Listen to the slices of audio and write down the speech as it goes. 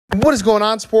What is going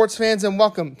on, sports fans, and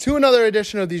welcome to another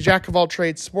edition of the Jack of All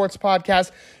Trades Sports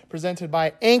Podcast presented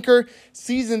by Anchor,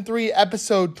 Season 3,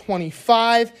 Episode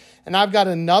 25. And I've got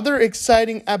another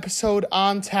exciting episode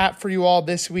on tap for you all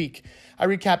this week. I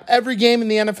recap every game in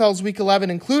the NFL's Week 11,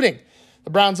 including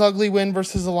the Browns' ugly win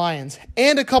versus the Lions,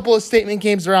 and a couple of statement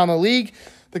games around the league.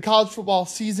 The college football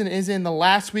season is in the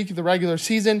last week of the regular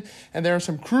season, and there are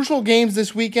some crucial games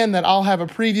this weekend that I'll have a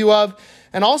preview of.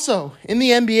 And also, in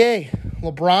the NBA,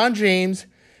 LeBron James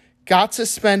got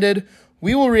suspended.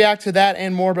 We will react to that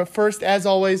and more. But first, as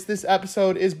always, this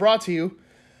episode is brought to you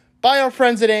by our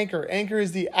friends at Anchor. Anchor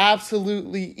is the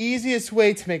absolutely easiest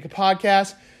way to make a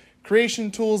podcast. Creation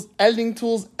tools, editing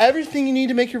tools, everything you need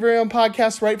to make your very own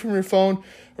podcast right from your phone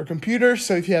or computer.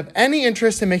 So if you have any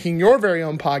interest in making your very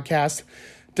own podcast,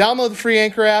 download the free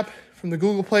Anchor app from the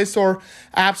Google Play Store,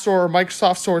 App Store, or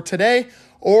Microsoft Store today,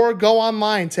 or go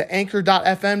online to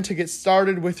anchor.fm to get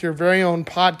started with your very own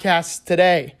podcast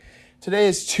today. Today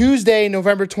is Tuesday,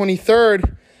 November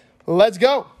 23rd. Let's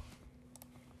go.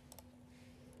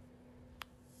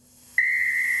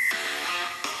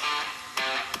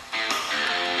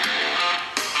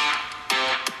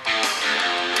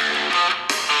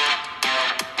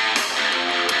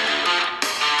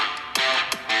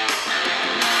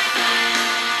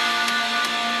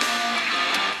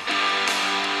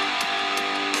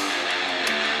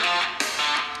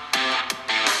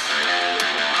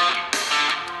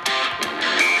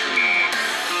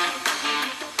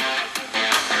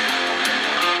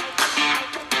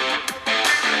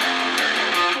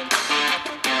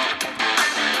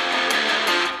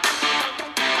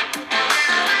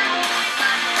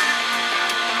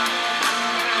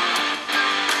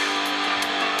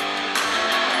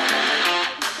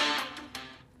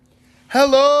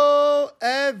 Hello,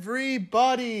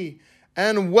 everybody,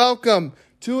 and welcome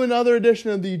to another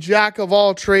edition of the Jack of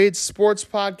All Trades Sports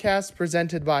Podcast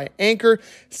presented by Anchor,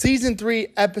 Season 3,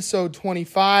 Episode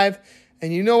 25.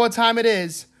 And you know what time it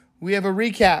is. We have a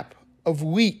recap of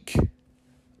Week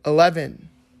 11.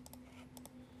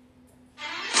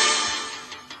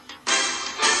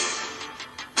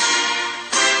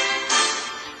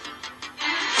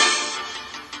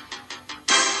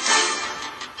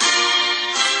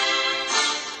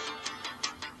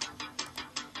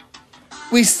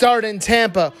 We start in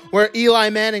Tampa, where Eli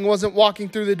Manning wasn't walking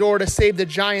through the door to save the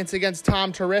Giants against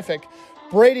Tom Terrific.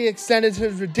 Brady extended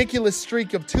his ridiculous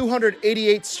streak of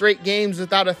 288 straight games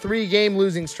without a 3-game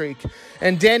losing streak.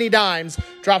 And Danny Dimes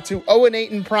dropped to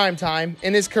 0-8 in primetime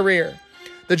in his career.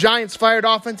 The Giants fired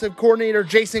offensive coordinator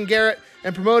Jason Garrett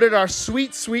and promoted our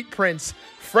sweet, sweet prince,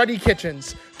 Freddie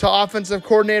Kitchens, to offensive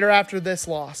coordinator after this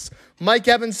loss. Mike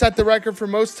Evans set the record for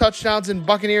most touchdowns in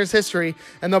Buccaneers history,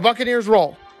 and the Buccaneers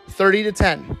roll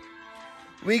 30-10.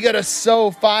 We go to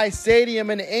SoFi Stadium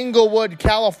in Inglewood,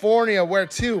 California, where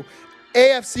two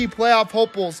AFC playoff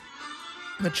hopefuls,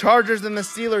 the Chargers and the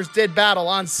Steelers, did battle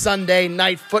on Sunday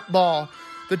Night Football.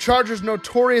 The Chargers'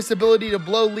 notorious ability to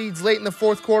blow leads late in the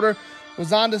fourth quarter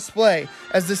was on display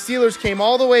as the Steelers came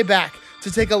all the way back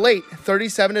to take a late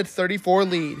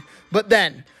 37-34 lead. But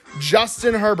then,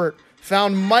 Justin Herbert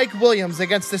found Mike Williams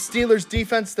against the Steelers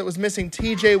defense that was missing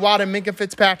TJ Watt and Minkah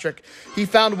Fitzpatrick. He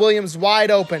found Williams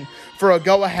wide open for a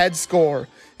go-ahead score.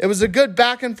 It was a good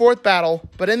back-and-forth battle,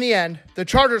 but in the end, the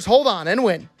Chargers hold on and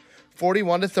win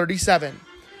 41-37.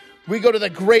 We go to the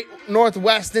great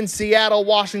Northwest in Seattle,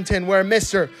 Washington, where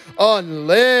Mr.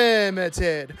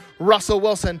 Unlimited Russell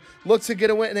Wilson looks to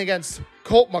get a win against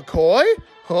Colt McCoy.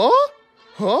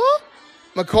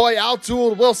 McCoy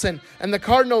outdueled Wilson, and the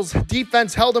Cardinals'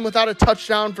 defense held him without a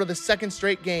touchdown for the second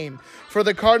straight game. For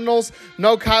the Cardinals,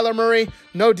 no Kyler Murray,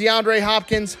 no DeAndre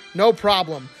Hopkins, no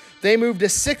problem. They moved to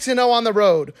 6-0 on the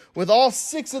road, with all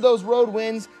 6 of those road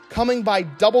wins coming by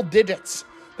double digits.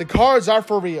 The Cards are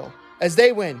for real, as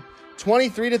they win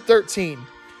 23-13.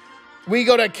 We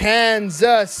go to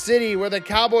Kansas City, where the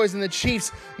Cowboys and the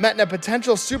Chiefs met in a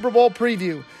potential Super Bowl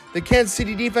preview. The Kansas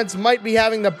City defense might be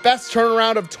having the best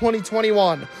turnaround of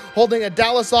 2021, holding a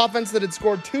Dallas offense that had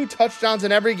scored 2 touchdowns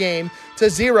in every game to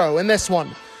 0 in this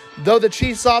one. Though the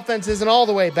Chiefs' offense isn't all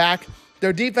the way back,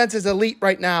 their defense is elite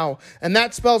right now, and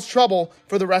that spells trouble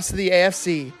for the rest of the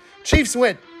AFC. Chiefs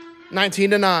win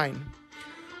 19-9.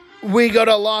 We go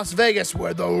to Las Vegas,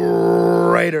 where the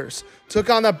Raiders took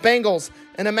on the Bengals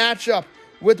in a matchup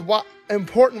with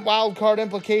important wild card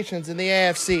implications in the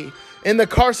AFC. In the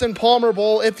Carson Palmer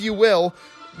Bowl, if you will,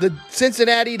 the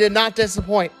Cincinnati did not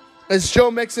disappoint, as Joe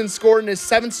Mixon scored in his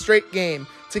 7th straight game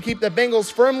to keep the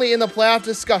Bengals firmly in the playoff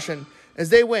discussion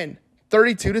as they win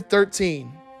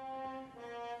 32-13.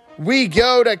 We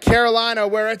go to Carolina,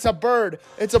 where it's a bird,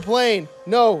 it's a plane,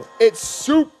 no, it's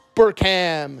Super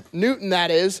Cam Newton,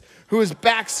 that is, who is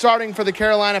back starting for the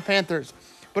Carolina Panthers.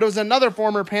 But it was another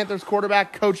former Panthers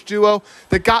quarterback coach duo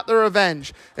that got their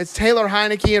revenge. It's Taylor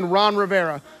Heineke and Ron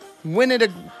Rivera. Went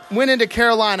into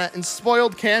Carolina and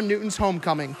spoiled Cam Newton's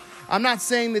homecoming. I'm not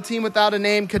saying the team without a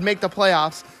name could make the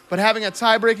playoffs, but having a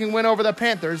tie-breaking win over the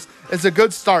Panthers is a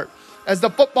good start, as the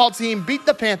football team beat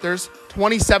the Panthers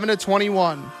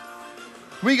 27-21.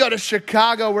 We go to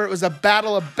Chicago, where it was a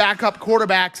battle of backup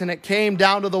quarterbacks, and it came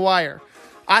down to the wire.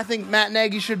 I think Matt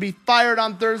Nagy should be fired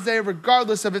on Thursday,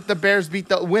 regardless of if the Bears beat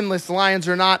the winless Lions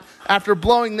or not, after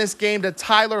blowing this game to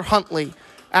Tyler Huntley.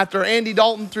 After Andy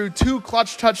Dalton threw 2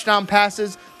 clutch touchdown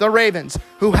passes, the Ravens,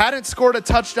 who hadn't scored a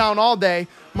touchdown all day,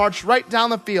 marched right down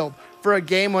the field for a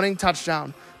game-winning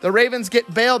touchdown. The Ravens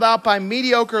get bailed out by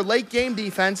mediocre late-game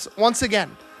defense once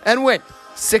again and win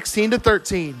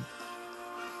 16-13.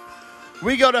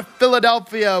 We go to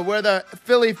Philadelphia, where the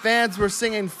Philly fans were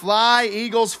singing "Fly,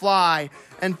 Eagles, Fly."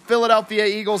 And Philadelphia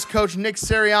Eagles coach Nick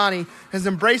Sirianni has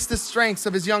embraced the strengths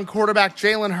of his young quarterback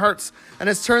Jalen Hurts and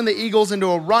has turned the Eagles into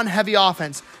a run-heavy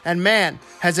offense. And man,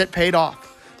 has it paid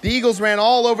off. The Eagles ran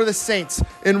all over the Saints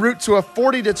en route to a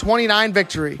 40-29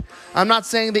 victory. I'm not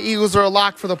saying the Eagles are a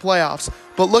lock for the playoffs,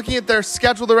 but looking at their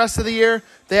schedule the rest of the year,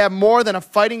 they have more than a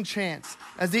fighting chance,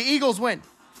 as the Eagles win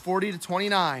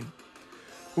 40-29.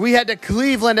 We head to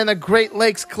Cleveland in the Great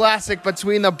Lakes Classic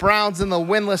between the Browns and the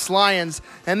winless Lions,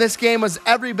 and this game was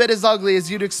every bit as ugly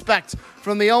as you'd expect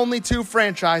from the only 2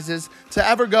 franchises to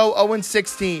ever go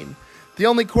 0-16. The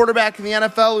only quarterback in the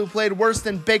NFL who played worse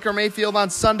than Baker Mayfield on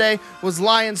Sunday was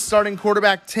Lions starting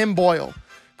quarterback Tim Boyle.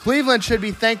 Cleveland should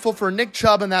be thankful for Nick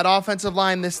Chubb and that offensive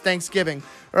line this Thanksgiving,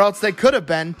 or else they could have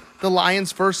been the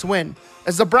Lions' first win,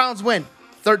 as the Browns win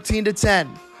 13-10.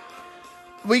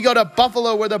 We go to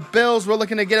Buffalo, where the Bills were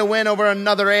looking to get a win over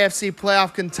another AFC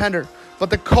playoff contender, but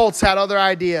the Colts had other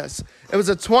ideas. It was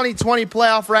a 2020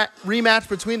 playoff rematch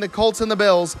between the Colts and the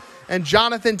Bills, and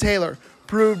Jonathan Taylor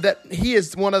proved that he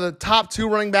is one of the top 2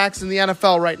 running backs in the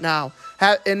NFL right now,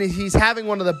 and he's having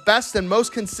one of the best and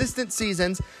most consistent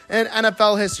seasons in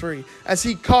NFL history, as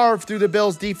he carved through the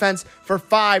Bills' defense for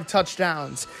 5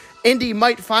 touchdowns. Indy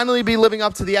might finally be living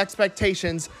up to the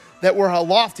expectations that were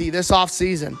lofty this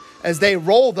offseason, as they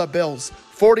roll the Bills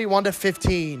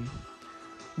 41-15.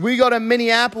 We go to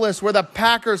Minneapolis, where the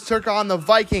Packers took on the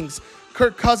Vikings.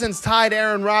 Kirk Cousins tied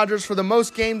Aaron Rodgers for the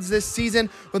most games this season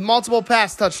with multiple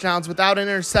pass touchdowns without an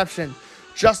interception.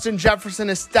 Justin Jefferson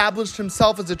established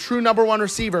himself as a true number 1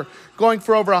 receiver, going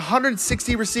for over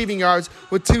 160 receiving yards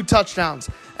with 2 touchdowns.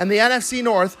 And the NFC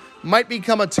North might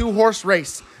become a 2-horse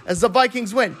race, as the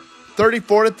Vikings win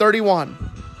 34-31.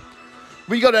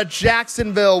 We go to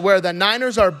Jacksonville, where the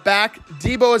Niners are back.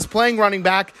 Debo is playing running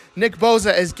back. Nick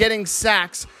Bosa is getting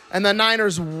sacks. And the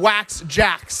Niners wax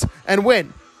Jacks and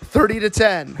win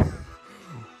 30-10.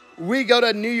 We go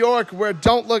to New York, where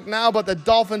don't look now, but the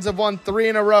Dolphins have won 3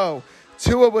 in a row.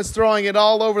 Tua was throwing it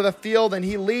all over the field, and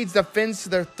he leads the Fins to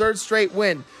their 3rd straight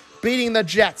win, beating the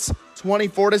Jets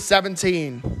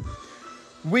 24-17.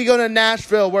 We go to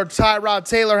Nashville, where Tyrod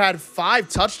Taylor had 5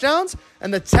 touchdowns,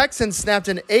 and the Texans snapped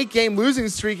an 8-game losing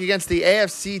streak against the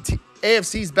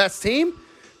AFC's best team,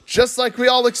 just like we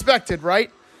all expected, right?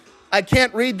 I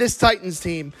can't read this Titans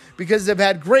team, because they've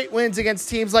had great wins against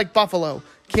teams like Buffalo,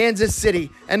 Kansas City,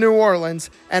 and New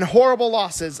Orleans, and horrible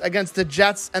losses against the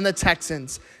Jets and the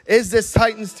Texans. Is this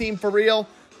Titans team for real?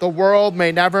 The world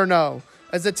may never know,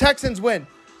 as the Texans win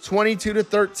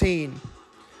 22-13.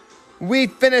 We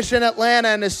finish in Atlanta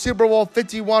in a Super Bowl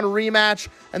 51 rematch,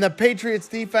 and the Patriots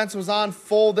defense was on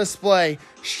full display,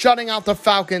 shutting out the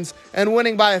Falcons and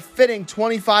winning by a fitting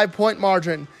 25-point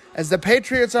margin, as the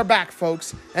Patriots are back,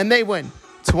 folks, and they win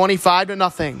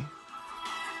 25-0.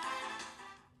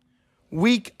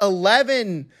 Week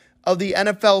 11 of the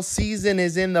NFL season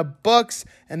is in the books,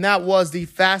 and that was the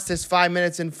fastest 5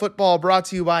 minutes in football, brought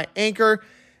to you by Anchor.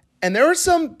 And there were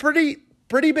some pretty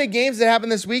big games that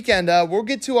happened this weekend. We'll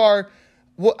get to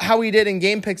how we did in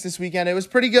game picks this weekend. It was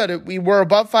pretty good. We were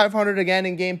above 500 again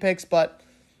in game picks, but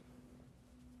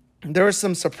there were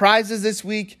some surprises this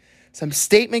week, some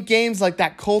statement games like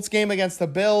that Colts game against the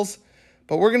Bills.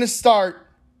 But we're going to start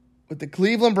with the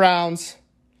Cleveland Browns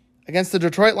against the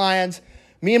Detroit Lions.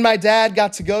 Me and my dad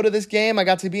got to go to this game. I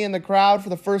got to be in the crowd for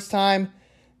the first time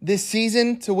this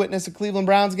season to witness a Cleveland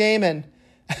Browns game, and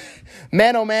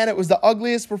man, oh man, it was the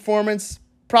ugliest performance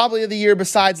probably of the year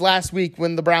besides last week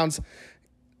when the Browns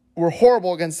were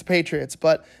horrible against the Patriots.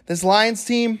 But this Lions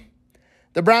team,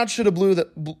 the Browns should have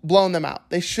blown them out.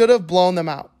 They should have blown them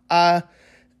out.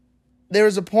 There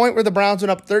was a point where the Browns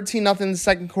went up 13-0 in the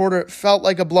second quarter. It felt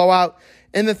like a blowout.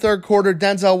 In the third quarter,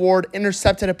 Denzel Ward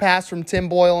intercepted a pass from Tim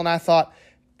Boyle, and I thought,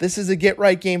 This is a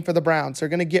get-right game for the Browns. They're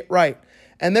going to get right.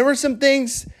 And there were some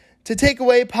things to take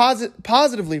away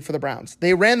positively for the Browns.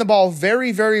 They ran the ball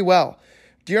very, very well.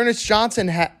 Dearness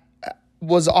Johnson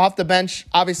was off the bench,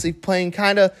 obviously playing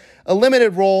kind of a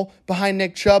limited role behind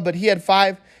Nick Chubb, but he had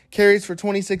 5 carries for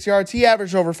 26 yards. He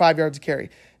averaged over 5 yards a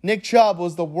carry. Nick Chubb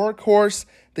was the workhorse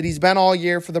that he's been all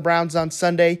year for the Browns on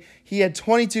Sunday. He had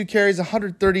 22 carries,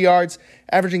 130 yards,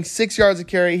 averaging 6 yards a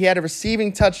carry. He had a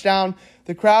receiving touchdown.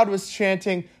 The crowd was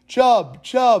chanting, Chubb,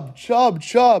 Chubb, Chubb,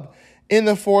 Chubb in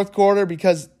the fourth quarter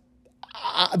because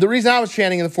the reason I was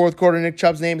chanting in the fourth quarter Nick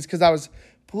Chubb's name is because I was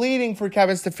pleading for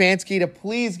Kevin Stefanski to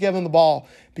please give him the ball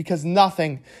because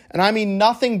nothing, and I mean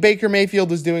nothing Baker Mayfield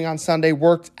was doing on Sunday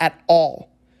worked at all.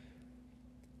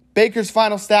 Baker's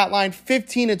final stat line,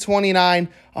 15-29,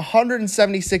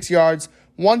 176 yards,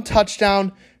 1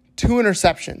 touchdown, 2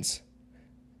 interceptions.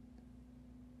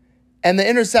 And the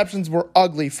interceptions were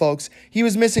ugly, folks. He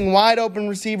was missing wide open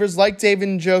receivers like David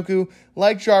Njoku,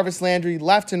 like Jarvis Landry,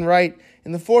 left and right.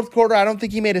 In the fourth quarter, I don't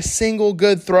think he made a single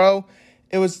good throw.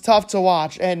 It was tough to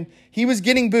watch, and he was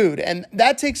getting booed. And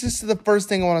that takes us to the first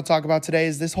thing I want to talk about today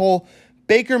is this whole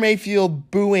Baker Mayfield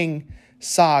booing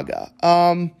saga.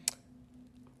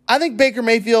 I think Baker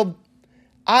Mayfield,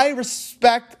 I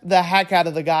respect the heck out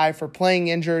of the guy for playing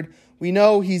injured. We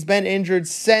know he's been injured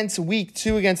since week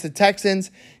 2 against the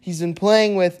Texans. He's been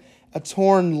playing with a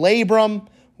torn labrum,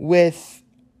 with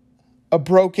a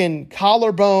broken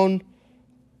collarbone,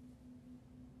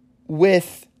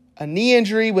 with a knee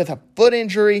injury, with a foot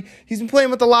injury. He's been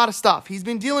playing with a lot of stuff. He's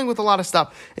been dealing with a lot of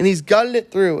stuff, and he's gutted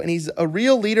it through, and he's a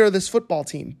real leader of this football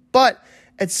team. But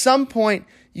at some point,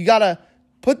 you got to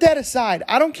put that aside.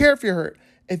 I don't care if you're hurt.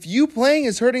 If you playing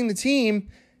is hurting the team,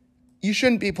 you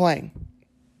shouldn't be playing.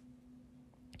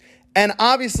 And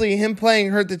obviously, him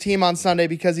playing hurt the team on Sunday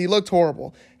because he looked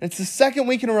horrible. And it's the second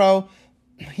week in a row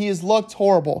he has looked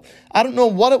horrible. I don't know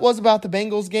what it was about the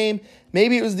Bengals game.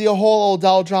 Maybe it was the whole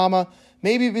Odell drama.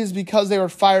 Maybe it was because they were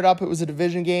fired up. It was a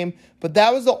division game. But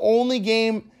that was the only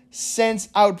game since,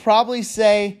 I would probably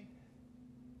say,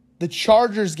 the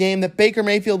Chargers game that Baker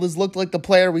Mayfield has looked like the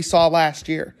player we saw last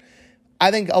year. I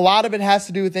think a lot of it has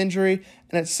to do with injury.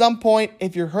 And at some point,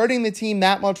 if you're hurting the team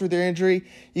that much with your injury,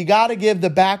 you got to give the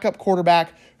backup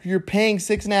quarterback who you're paying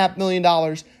 $6.5 million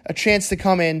a chance to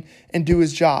come in and do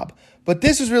his job. But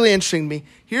this is really interesting to me.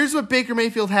 Here's what Baker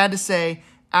Mayfield had to say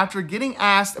after getting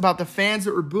asked about the fans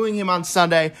that were booing him on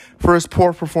Sunday for his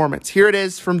poor performance. Here it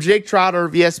is from Jake Trotter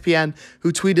of ESPN,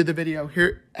 who tweeted the video.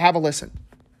 Here, have a listen.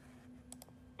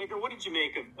 Baker, what did you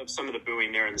make of some of the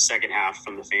booing there in the second half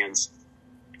from the fans?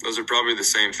 Those are probably the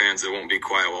same fans that won't be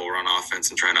quiet while we're on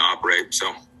offense and trying to operate,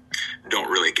 so don't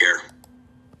really care.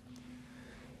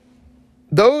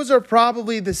 Those are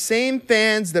probably the same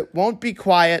fans that won't be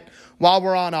quiet while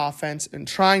we're on offense and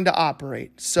trying to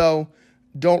operate, so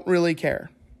don't really care.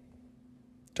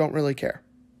 Don't really care.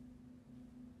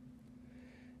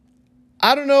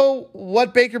 I don't know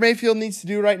what Baker Mayfield needs to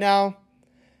do right now.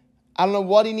 I don't know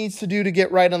what he needs to do to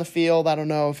get right on the field. I don't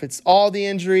know if it's all the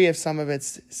injury, if some of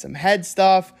it's some head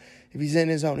stuff, if he's in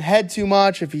his own head too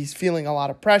much, if he's feeling a lot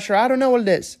of pressure. I don't know what it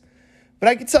is. But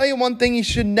I can tell you one thing you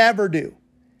should never do.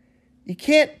 You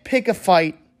can't pick a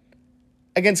fight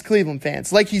against Cleveland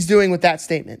fans like he's doing with that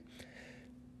statement.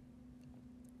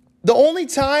 The only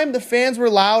time the fans were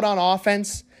loud on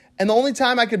offense, and the only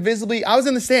time I was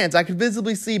in the stands, I could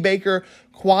visibly see Baker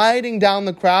quieting down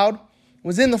the crowd,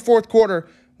 was in the fourth quarter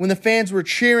when the fans were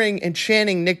cheering and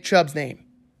chanting Nick Chubb's name.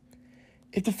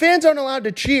 If the fans aren't allowed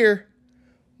to cheer,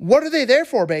 what are they there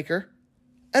for, Baker?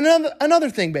 Another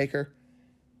thing, Baker.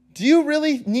 Do you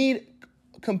really need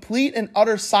complete and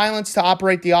utter silence to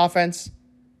operate the offense?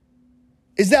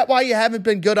 Is that why you haven't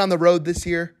been good on the road this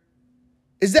year?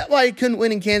 Is that why you couldn't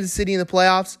win in Kansas City in the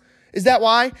playoffs? Is that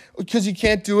why? Because you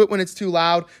can't do it when it's too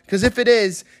loud? Because if it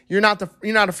is, you're not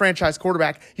a franchise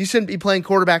quarterback. You shouldn't be playing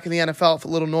quarterback in the NFL if a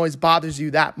little noise bothers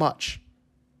you that much.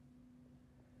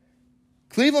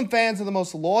 Cleveland fans are the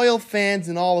most loyal fans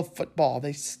in all of football.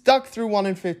 They stuck through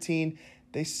 1-15.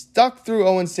 They stuck through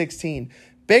 0-16.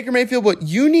 Baker Mayfield, what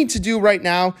you need to do right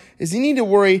now is you need to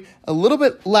worry a little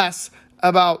bit less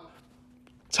about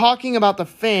talking about the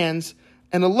fans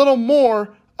and a little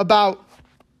more about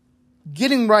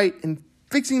getting right and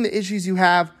fixing the issues you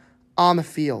have on the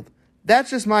field.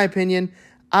 That's just my opinion.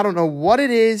 I don't know what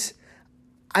it is.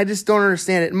 I just don't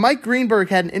understand it. Mike Greenberg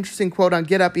had an interesting quote on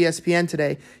Get Up ESPN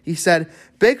today. He said,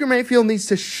 Baker Mayfield needs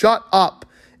to shut up.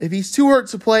 If he's too hurt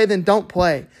to play, then don't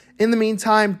play. In the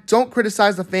meantime, don't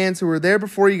criticize the fans who were there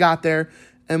before you got there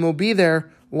and will be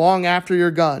there long after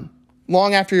you're gone.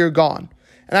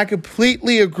 And I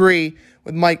completely agree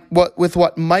with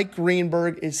what Mike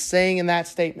Greenberg is saying in that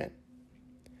statement.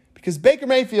 Because Baker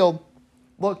Mayfield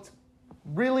looked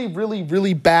really, really,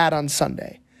 really bad on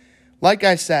Sunday. Like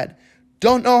I said,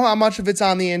 don't know how much of it's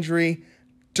on the injury.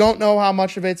 Don't know how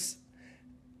much of it's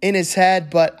in his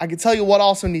head. But I can tell you what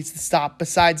also needs to stop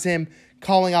besides him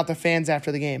calling out the fans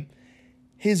after the game.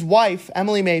 His wife,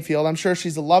 Emily Mayfield, I'm sure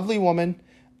she's a lovely woman.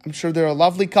 I'm sure they're a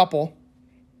lovely couple.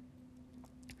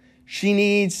 She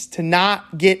needs to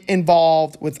not get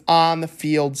involved with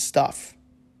on-the-field stuff.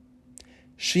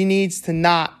 She needs to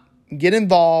not get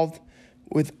involved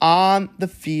with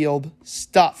on-the-field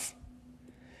stuff.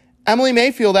 Emily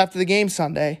Mayfield, after the game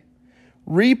Sunday,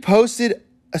 reposted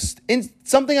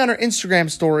something on her Instagram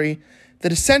story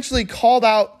that essentially called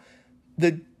out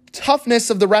the toughness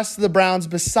of the rest of the Browns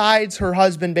besides her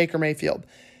husband, Baker Mayfield.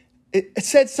 It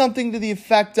said something to the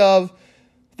effect of,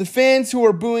 the fans who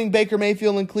are booing Baker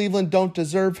Mayfield in Cleveland don't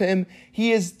deserve him.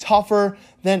 He is tougher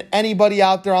than anybody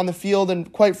out there on the field,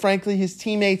 and quite frankly, his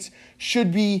teammates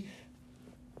should be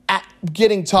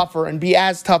getting tougher and be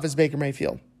as tough as Baker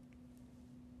Mayfield.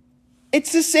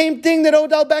 It's the same thing that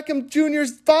Odell Beckham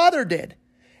Jr.'s father did.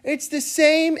 It's the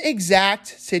same exact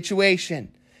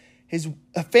situation.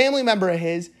 A family member of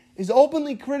his is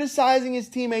openly criticizing his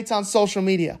teammates on social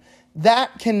media.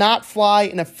 That cannot fly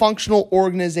in a functional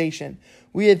organization.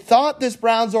 We had thought this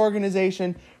Browns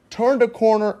organization turned a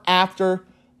corner after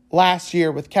last year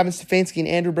with Kevin Stefanski and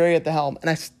Andrew Berry at the helm, and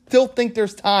I still think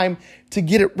there's time to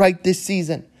get it right this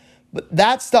season. But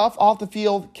that stuff off the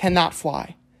field cannot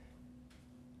fly.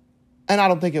 And I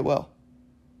don't think it will.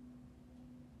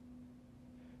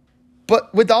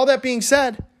 But with all that being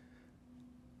said,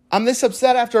 I'm this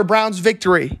upset after a Browns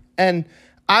victory. And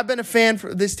I've been a fan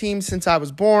for this team since I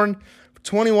was born, for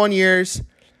 21 years.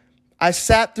 I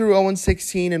sat through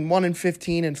 0-16 and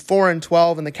 1-15 and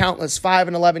 4-12 and the countless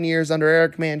 5-11 years under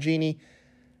Eric Mangini.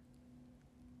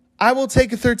 I will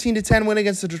take a 13-10 win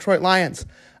against the Detroit Lions.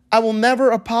 I will never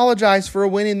apologize for a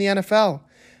win in the NFL.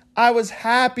 I was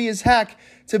happy as heck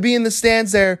to be in the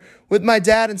stands there with my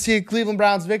dad and see a Cleveland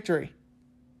Browns victory.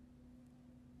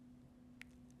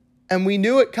 And we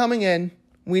knew it coming in.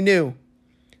 We knew.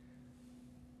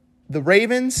 The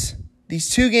Ravens, these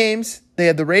two games, they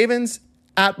had the Ravens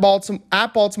at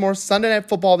Baltimore, Sunday Night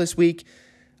Football this week,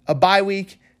 a bye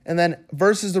week, and then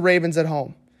versus the Ravens at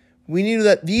home. We knew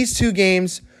that these two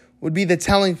games would be the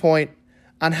telling point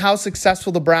on how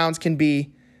successful the Browns can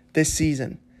be this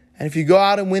season. And if you go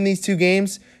out and win these two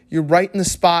games, you're right in the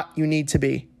spot you need to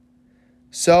be.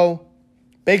 So,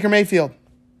 Baker Mayfield,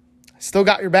 still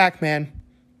got your back, man.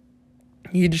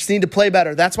 You just need to play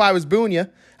better. That's why I was booing you.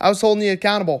 I was holding you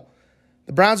accountable.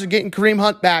 The Browns are getting Kareem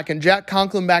Hunt back and Jack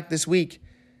Conklin back this week.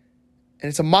 And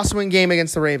it's a must-win game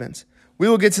against the Ravens. We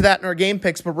will get to that in our game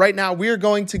picks, but right now we are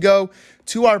going to go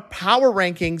to our power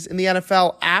rankings in the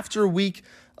NFL after Week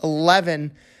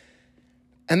 11.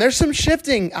 And there's some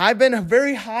shifting. I've been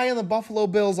very high on the Buffalo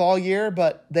Bills all year,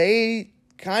 but they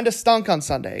kind of stunk on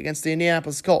Sunday against the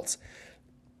Indianapolis Colts.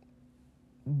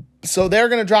 So they're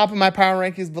going to drop in my power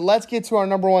rankings, but let's get to our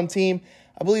number one team.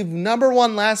 I believe number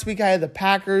one last week I had the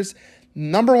Packers.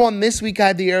 Number one this week I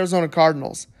had the Arizona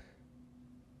Cardinals.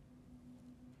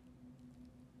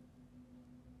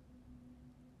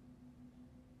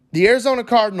 The Arizona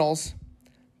Cardinals,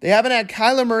 they haven't had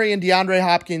Kyler Murray and DeAndre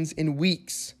Hopkins in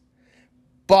weeks,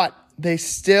 but they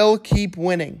still keep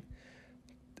winning.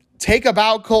 Take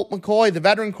about Colt McCoy, the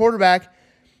veteran quarterback,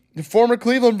 the former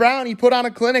Cleveland Brown. He put on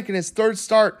a clinic in his third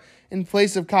start in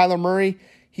place of Kyler Murray.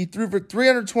 He threw for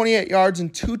 328 yards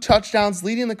and 2 touchdowns,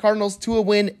 leading the Cardinals to a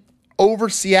win over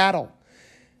Seattle.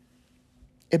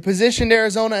 It positioned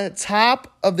Arizona at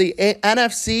top of the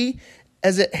NFC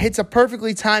as it hits a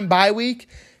perfectly timed bye week.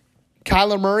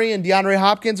 Kyler Murray and DeAndre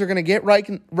Hopkins are going to get right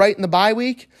in the bye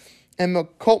week. And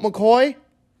Colt McCoy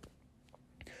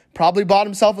probably bought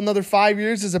himself another 5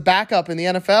 years as a backup in the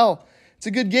NFL. It's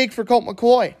a good gig for Colt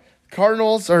McCoy.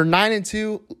 Cardinals are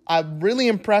 9-2. I'm really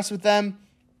impressed with them.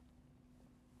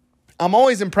 I'm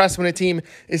always impressed when a team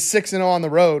is 6-0 on the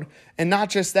road. And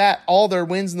not just that, all their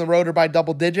wins in the road are by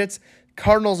double digits.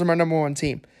 Cardinals are my number one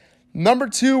team. Number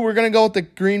two, we're going to go with the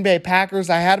Green Bay Packers.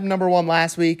 I had them number one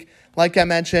last week, like I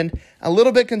mentioned. A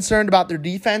little bit concerned about their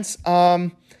defense.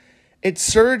 It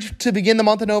surged to begin the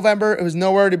month of November. It was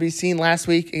nowhere to be seen last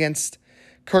week against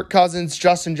Kirk Cousins,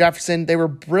 Justin Jefferson. They were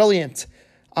brilliant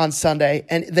on Sunday.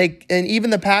 And even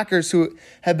the Packers, who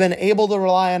have been able to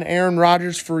rely on Aaron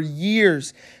Rodgers for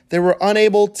years, they were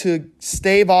unable to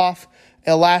stave off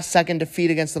a last-second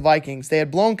defeat against the Vikings. They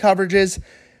had blown coverages.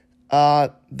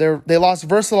 They lost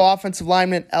versatile offensive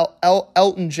lineman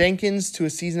Elton Jenkins to a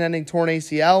season-ending torn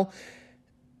ACL.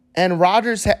 and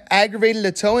Rodgers aggravated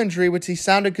a toe injury, which he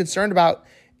sounded concerned about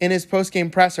in his post-game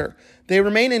presser. They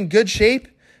remain in good shape,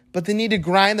 but they need to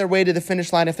grind their way to the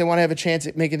finish line if they want to have a chance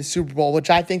at making the Super Bowl, which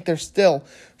I think they're still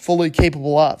fully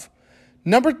capable of.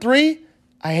 Number 3,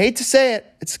 I hate to say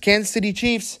it, it's Kansas City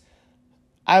Chiefs.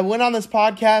 I went on this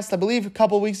podcast, I believe a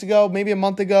couple of weeks ago, maybe a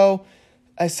month ago.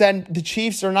 I said the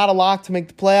Chiefs are not a lock to make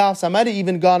the playoffs. I might have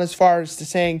even gone as far as to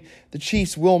saying the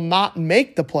Chiefs will not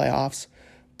make the playoffs,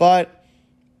 but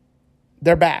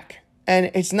they're back.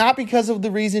 And it's not because of the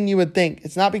reason you would think.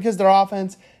 It's not because their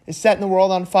offense is setting the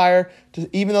world on fire.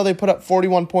 Even though they put up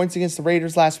 41 points against the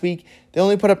Raiders last week, they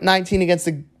only put up 19 against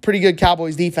the pretty good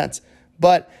Cowboys defense.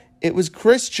 But it was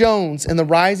Chris Jones and the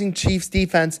rising Chiefs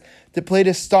defense that played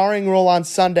a starring role on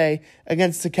Sunday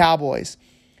against the Cowboys.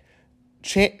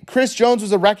 Chris Jones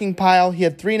was a wrecking pile. He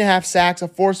had 3.5 sacks, a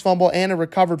forced fumble, and a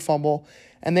recovered fumble.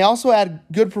 And they also had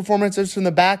good performances from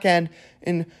the back end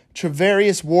in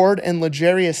Travarius Ward and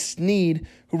L'Jarius Sneed,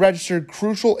 who registered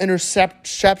crucial interceptions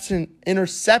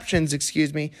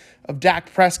of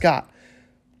Dak Prescott.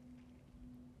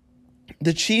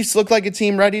 The Chiefs look like a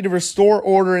team ready to restore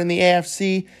order in the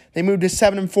AFC. They moved to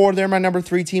 7-4. They're my number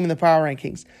 3 team in the power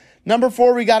rankings. Number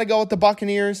 4, we got to go with the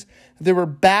Buccaneers. They were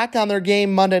back on their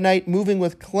game Monday night, moving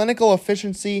with clinical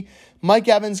efficiency. Mike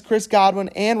Evans, Chris Godwin,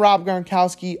 and Rob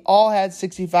Gronkowski all had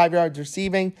 65 yards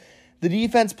receiving. The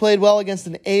defense played well against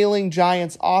an ailing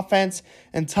Giants offense,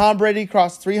 and Tom Brady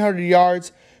crossed 300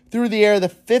 yards through the air the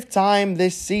 5th time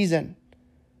this season.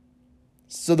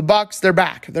 So the Bucs, they're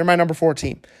back. They're my number 4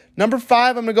 team. Number 5,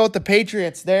 I'm going to go with the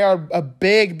Patriots. They are a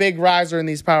big, big riser in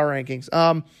these power rankings.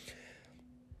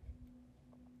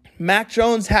 Mac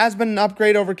Jones has been an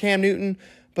upgrade over Cam Newton,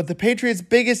 but the Patriots'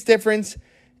 biggest difference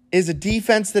is a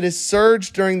defense that has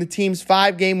surged during the team's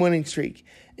 5-game winning streak.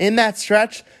 In that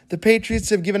stretch, the Patriots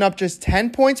have given up just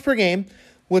 10 points per game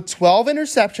with 12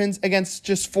 interceptions against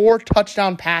just 4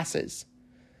 touchdown passes.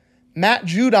 Matt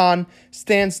Judon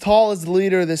stands tall as the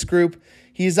leader of this group.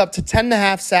 He is up to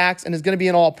 10.5 sacks and is going to be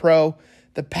an All-Pro.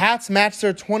 The Pats matched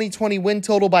their 2020 win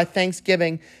total by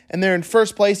Thanksgiving, and they're in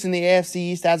first place in the AFC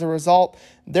East as a result.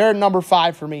 They're number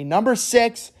 5 for me. Number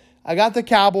 6, I got the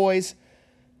Cowboys.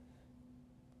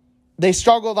 They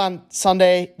struggled on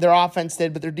Sunday, their offense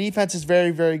did, but their defense is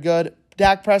very, very good.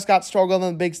 Dak Prescott struggled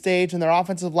on the big stage, and their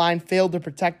offensive line failed to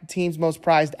protect the team's most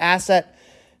prized asset.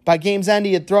 By game's end,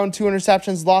 he had thrown 2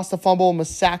 interceptions, lost a fumble, and was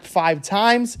sacked 5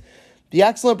 times. The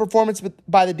excellent performance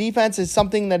by the defense is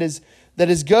something that is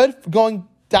good going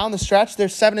down the stretch. They're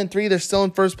 7-3. They're still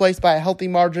in first place by a healthy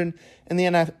margin in the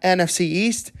NFC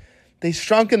East. They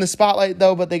shrunk in the spotlight,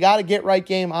 though, but they got a get-right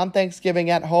game on Thanksgiving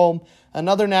at home.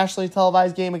 Another nationally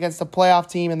televised game against a playoff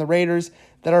team in the Raiders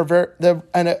that are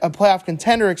a playoff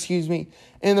contender,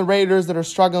 in the Raiders that are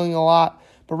struggling a lot.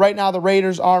 But right now, the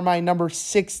Raiders are my number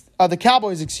 6. The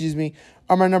Cowboys,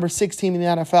 are my number 6 team in the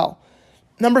NFL.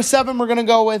 Number 7, we're going to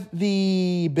go with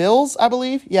the Bills, I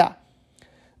believe. Yeah.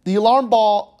 The alarm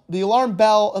bell,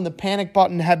 and the panic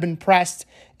button have been pressed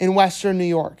in Western New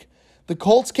York. The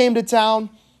Colts came to town,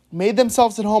 made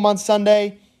themselves at home on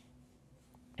Sunday.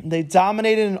 They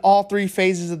dominated in all 3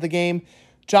 phases of the game.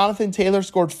 Jonathan Taylor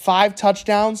scored 5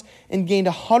 touchdowns and gained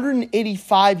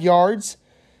 185 yards,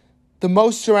 the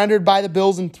most surrendered by the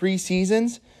Bills in 3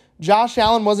 seasons. Josh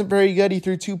Allen wasn't very good. He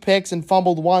threw 2 picks and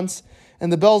fumbled once,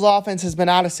 and the Bills' offense has been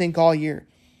out of sync all year.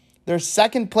 They're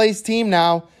second-place team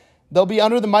now. They'll be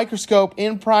under the microscope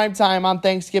in prime time on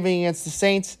Thanksgiving against the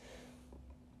Saints,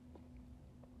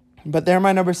 but they're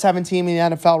my number 7 team in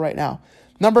the NFL right now.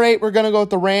 Number 8, we're going to go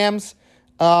with the Rams.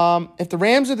 If the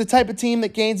Rams are the type of team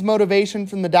that gains motivation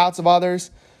from the doubts of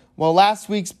others, well, last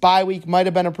week's bye week might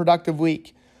have been a productive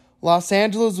week. Los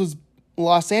Angeles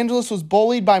was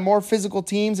bullied by more physical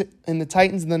teams in the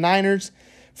Titans and the Niners,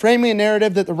 framing a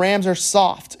narrative that the Rams are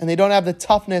soft and they don't have the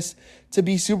toughness to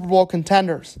be Super Bowl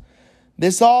contenders.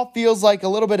 This all feels like a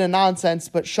little bit of nonsense,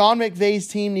 but Sean McVay's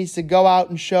team needs to go out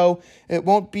and show it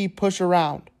won't be push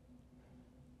around.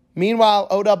 Meanwhile,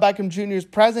 Odell Beckham Jr.'s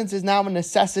presence is now a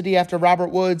necessity after Robert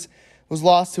Woods was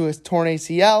lost to his torn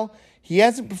ACL. He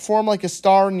hasn't performed like a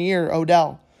star in a year,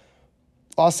 Odell.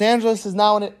 Los Angeles is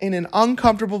now in an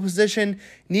uncomfortable position,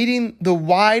 needing the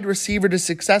wide receiver to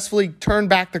successfully turn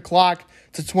back the clock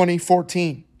to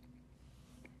 2014.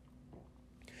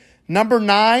 Number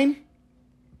 9,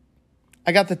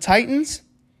 I got the Titans.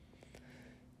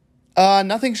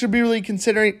 Nothing should be really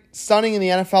considered stunning in the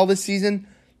NFL this season,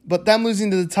 but them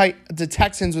losing to the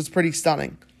Texans was pretty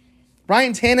stunning.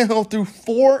 Ryan Tannehill threw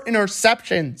 4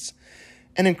 interceptions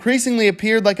and increasingly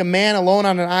appeared like a man alone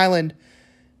on an island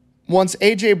once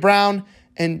A.J. Brown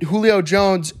and Julio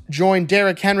Jones joined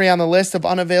Derrick Henry on the list of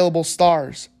unavailable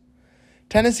stars.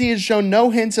 Tennessee has shown no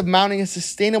hints of mounting a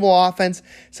sustainable offense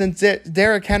since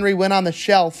Derrick Henry went on the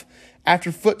shelf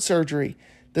after foot surgery.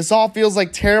 This all feels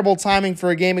like terrible timing for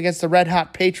a game against the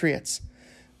red-hot Patriots.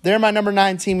 They're my number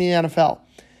 9 team in the NFL.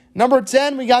 Number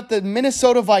 10, we got the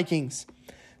Minnesota Vikings.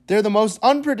 They're the most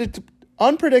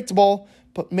unpredictable,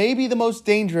 but maybe the most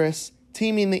dangerous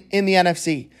team in the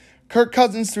NFC. Kirk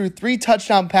Cousins threw 3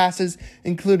 touchdown passes,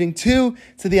 including 2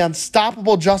 to the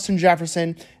unstoppable Justin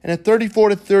Jefferson, and a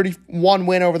 34-31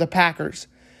 win over the Packers.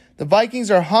 The Vikings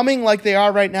are humming like they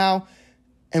are right now,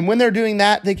 and when they're doing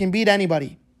that, they can beat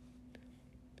anybody.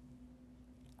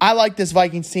 I like this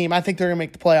Vikings team. I think they're going to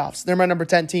make the playoffs. They're my number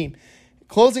 10 team.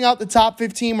 Closing out the top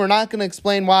 15, we're not going to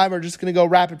explain why. We're just going to go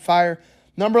rapid fire.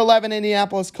 Number 11,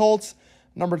 Indianapolis Colts.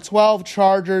 Number 12,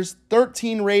 Chargers.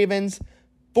 13, Ravens.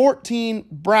 14,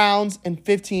 Browns. And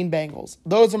 15, Bengals.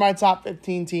 Those are my top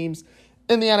 15 teams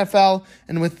in the NFL.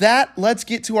 And with that, let's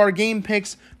get to our game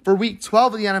picks for Week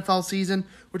 12 of the NFL season,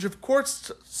 which of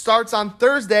course starts on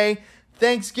Thursday,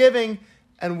 Thanksgiving.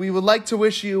 And we would like to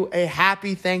wish you a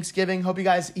happy Thanksgiving. Hope you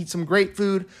guys eat some great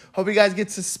food. Hope you guys get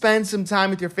to spend some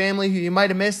time with your family who you might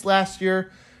have missed last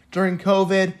year during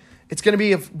COVID. It's going to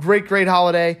be a great, great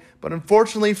holiday. But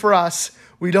unfortunately for us,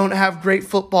 we don't have great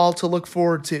football to look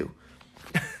forward to.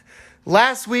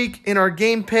 Last week in our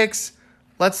game picks,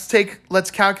 let's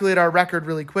calculate our record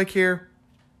really quick here.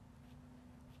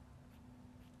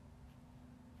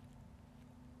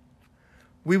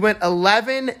 We went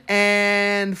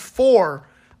 11-4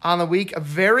 on the week. A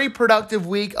very productive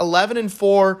week,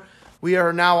 11-4. We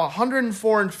are now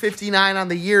 104-59 on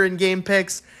the year in game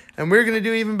picks, and we're going to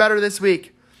do even better this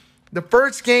week. The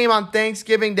first game on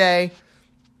Thanksgiving Day,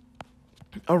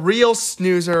 a real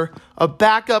snoozer, a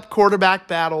backup quarterback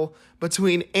battle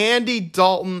between Andy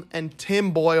Dalton and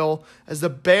Tim Boyle as the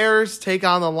Bears take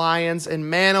on the Lions. And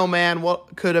man, oh man,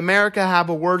 what could America have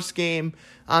a worse game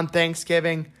on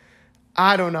Thanksgiving?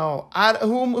 I don't know.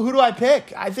 Who do I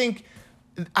pick? I think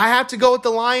I have to go with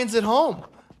the Lions at home.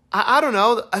 I don't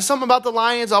know. Something about the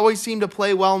Lions always seem to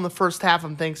play well in the first half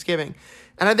on Thanksgiving.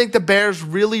 And I think the Bears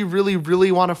really, really,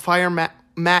 really want to fire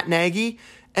Matt Nagy.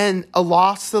 And a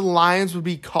loss to the Lions would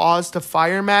be cause to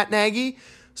fire Matt Nagy.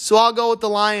 So I'll go with the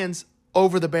Lions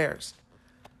over the Bears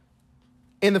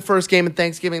in the first game of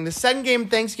Thanksgiving. The second game of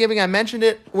Thanksgiving, I mentioned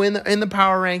it in the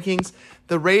power rankings.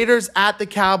 The Raiders at the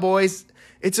Cowboys.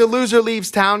 It's a loser leaves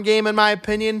town game, in my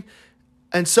opinion.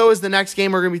 And so is the next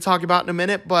game we're going to be talking about in a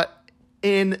minute. But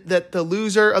in that the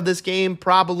loser of this game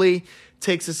probably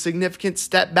takes a significant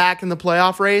step back in the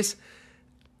playoff race.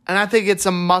 And I think it's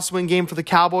a must-win game for the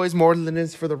Cowboys more than it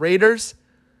is for the Raiders.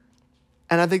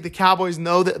 And I think the Cowboys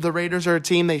know that the Raiders are a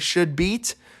team they should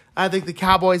beat. I think the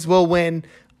Cowboys will win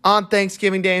on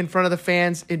Thanksgiving Day in front of the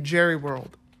fans in Jerry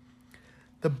World.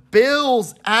 The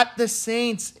Bills at the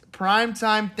Saints,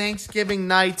 primetime Thanksgiving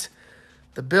night.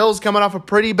 The Bills coming off a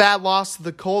pretty bad loss to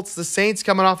the Colts. The Saints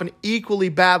coming off an equally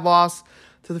bad loss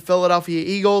to the Philadelphia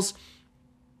Eagles.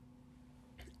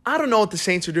 I don't know what the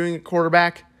Saints are doing at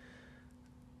quarterback.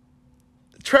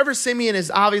 Trevor Siemian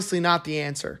is obviously not the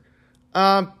answer.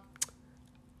 I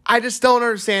just don't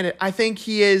understand it. I think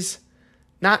he is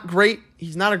not great.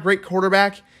 He's not a great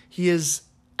quarterback. He is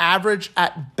average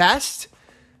at best.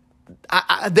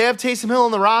 They have Taysom Hill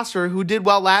on the roster who did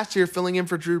well last year filling in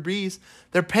for Drew Brees.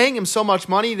 They're paying him so much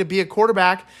money to be a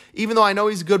quarterback, even though I know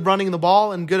he's good running the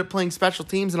ball and good at playing special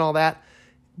teams and all that.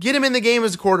 Get him in the game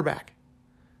as a quarterback.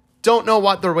 Don't know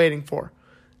what they're waiting for.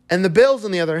 And the Bills,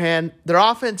 on the other hand, their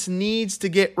offense needs to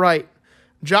get right.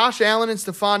 Josh Allen and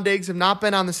Stephon Diggs have not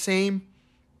been on the same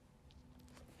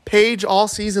page all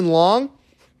season long.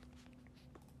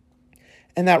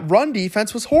 And that run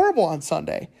defense was horrible on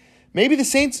Sunday. Maybe the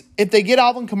Saints, if they get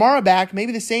Alvin Kamara back,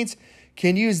 maybe the Saints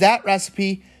can use that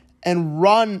recipe and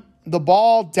run the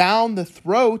ball down the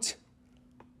throat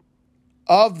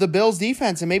of the Bills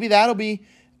defense. And maybe that'll be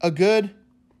a good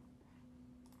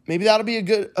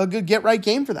get right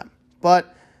game for them.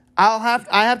 But I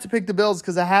have to pick the Bills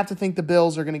because I have to think the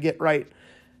Bills are going to get right.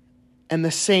 And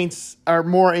the Saints are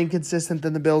more inconsistent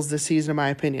than the Bills this season, in my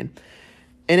opinion.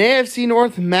 An AFC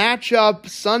North matchup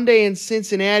Sunday in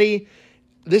Cincinnati.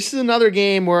 This is another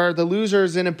game where the loser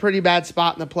is in a pretty bad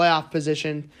spot in the playoff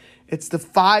position. It's the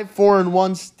 5-4-1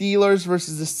 Steelers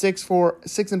versus the 6-4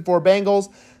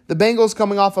 Bengals. The Bengals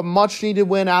coming off a much-needed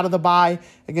win out of the bye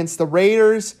against the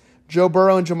Raiders. Joe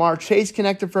Burrow and Jamar Chase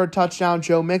connected for a touchdown.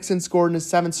 Joe Mixon scored in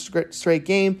his 7th straight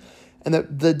game. And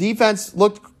the defense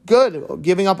looked good,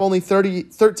 giving up only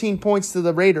 13 points to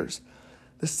the Raiders.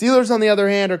 The Steelers, on the other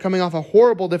hand, are coming off a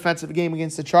horrible defensive game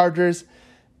against the Chargers.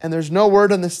 And there's no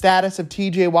word on the status of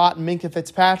T.J. Watt and Minkah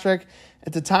Fitzpatrick.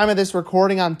 At the time of this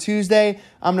recording on Tuesday,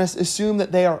 I'm going to assume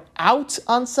that they are out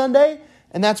on Sunday,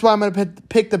 and that's why I'm going to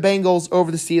pick the Bengals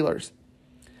over the Steelers.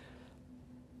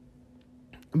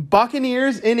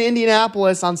 Buccaneers in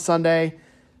Indianapolis on Sunday.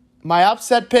 My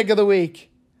upset pick of the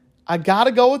week. I got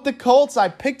to go with the Colts. I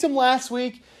picked them last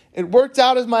week. It worked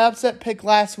out as my upset pick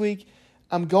last week.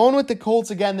 I'm going with the Colts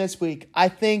again this week. I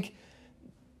think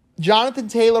Jonathan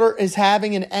Taylor is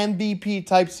having an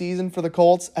MVP-type season for the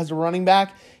Colts as a running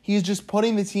back. He's just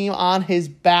putting the team on his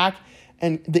back,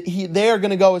 and they are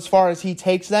going to go as far as he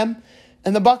takes them.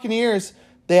 And the Buccaneers,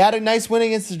 they had a nice win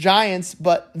against the Giants,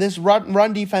 but this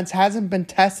run defense hasn't been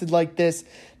tested like this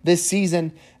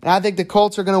season. And I think the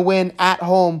Colts are going to win at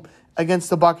home against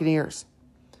the Buccaneers.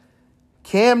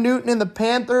 Cam Newton and the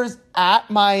Panthers at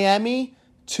Miami.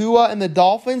 Tua and the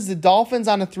Dolphins. The Dolphins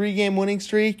on a 3-game winning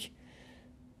streak.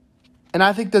 And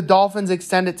I think the Dolphins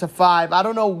extend it to 5. I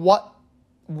don't know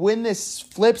when this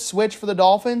flip switch for the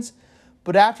Dolphins,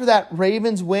 but after that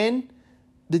Ravens win,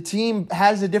 the team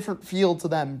has a different feel to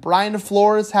them. Brian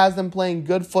DeFlores has them playing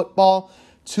good football.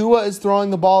 Tua is throwing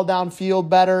the ball downfield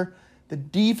better. The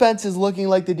defense is looking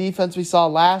like the defense we saw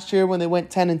last year when they went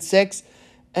 10-6.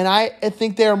 And I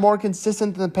think they are more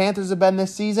consistent than the Panthers have been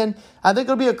this season. I think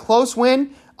it'll be a close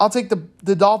win. I'll take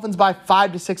the Dolphins by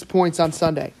 5 to 6 points on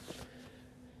Sunday.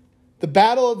 The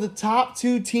battle of the top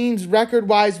 2 teams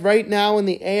record-wise right now in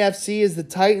the AFC is the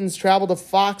Titans travel to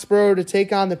Foxborough to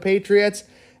take on the Patriots.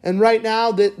 And right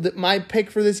now, my pick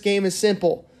for this game is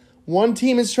simple. One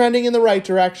team is trending in the right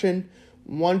direction.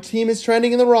 One team is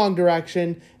trending in the wrong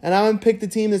direction. And I'm going to pick the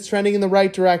team that's trending in the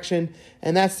right direction,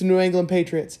 and that's the New England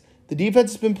Patriots. The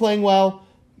defense has been playing well.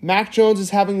 Mac Jones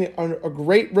is having a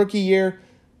great rookie year.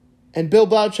 And Bill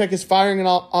Belichick is firing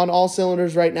on all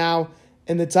cylinders right now.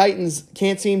 And the Titans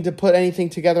can't seem to put anything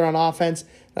together on offense.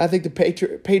 And I think the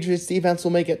Patriots defense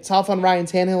will make it tough on Ryan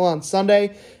Tannehill on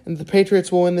Sunday. And the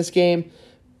Patriots will win this game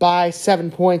by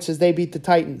 7 points as they beat the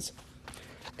Titans.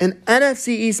 An NFC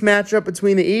East matchup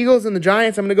between the Eagles and the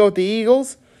Giants. I'm going to go with the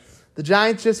Eagles. The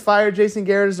Giants just fired Jason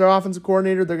Garrett as their offensive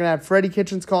coordinator. They're going to have Freddie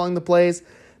Kitchens calling the plays.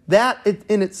 That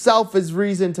in itself is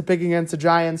reason to pick against the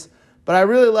Giants. But I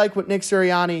really like what Nick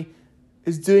Sirianni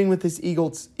is doing with this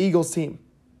Eagles team.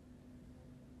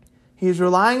 He's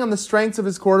relying on the strengths of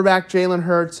his quarterback, Jalen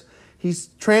Hurts. He's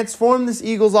transformed this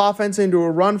Eagles offense into a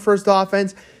run-first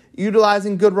offense,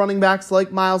 utilizing good running backs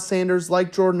like Miles Sanders,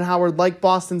 like Jordan Howard, like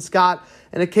Boston Scott,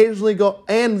 and occasionally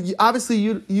obviously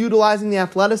utilizing the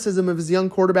athleticism of his young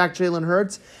quarterback, Jalen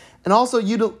Hurts, and also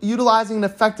utilizing an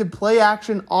effective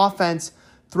play-action offense,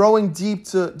 throwing deep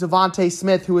to Devontae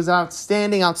Smith, who is an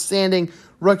outstanding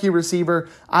rookie receiver.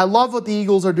 I love what the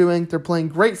Eagles are doing. They're playing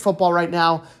great football right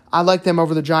now. I like them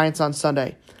over the Giants on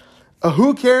Sunday. A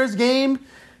who cares game.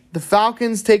 The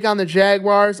Falcons take on the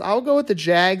Jaguars. I'll go with the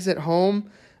Jags at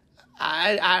home.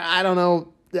 I don't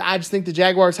know. I just think the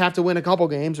Jaguars have to win a couple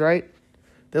games, right?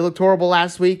 They looked horrible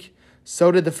last week.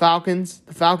 So did the Falcons.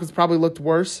 The Falcons probably looked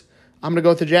worse. I'm going to go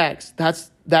with the Jags.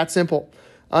 That's that simple.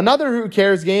 Another who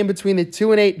cares game between the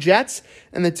 2-8 Jets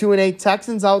and the 2-8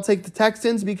 Texans. I'll take the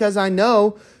Texans because I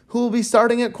know who will be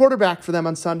starting at quarterback for them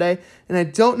on Sunday, and I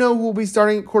don't know who will be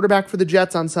starting at quarterback for the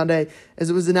Jets on Sunday, as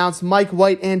it was announced Mike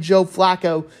White and Joe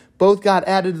Flacco both got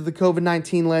added to the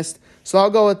COVID-19 list. So I'll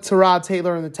go with Tyrod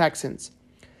Taylor and the Texans.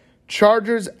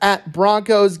 Chargers at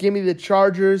Broncos. Give me the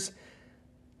Chargers.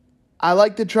 I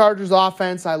like the Chargers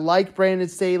offense. I like Brandon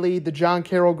Staley, the John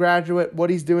Carroll graduate, what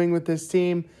he's doing with this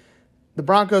team. The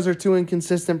Broncos are too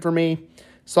inconsistent for me,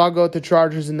 so I'll go with the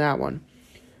Chargers in that one.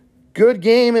 Good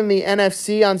game in the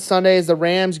NFC on Sunday as the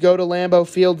Rams go to Lambeau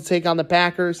Field to take on the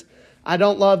Packers. I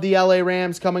don't love the LA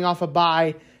Rams coming off a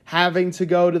bye, having to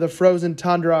go to the frozen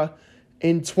tundra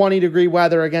in 20-degree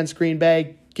weather against Green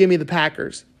Bay. Give me the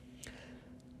Packers.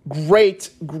 Great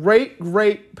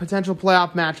potential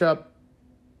playoff matchup.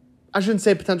 I shouldn't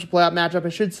say potential playoff matchup. I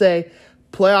should say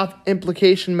playoff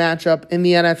implication matchup in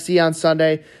the NFC on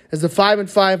Sunday as the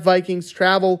 5-5 Vikings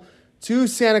travel to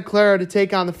Santa Clara to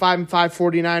take on the 5-5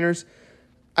 49ers.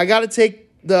 I got to take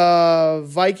the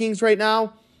Vikings right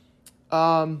now.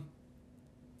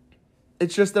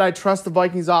 It's just that I trust the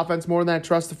Vikings offense more than I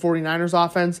trust the 49ers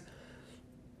offense.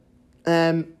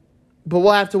 But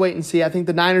we'll have to wait and see. I think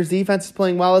the Niners defense is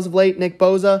playing well as of late. Nick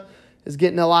Bosa is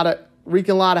wreaking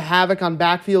a lot of havoc on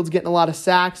backfields, getting a lot of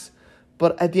sacks.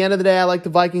 But at the end of the day, I like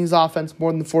the Vikings offense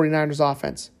more than the 49ers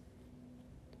offense.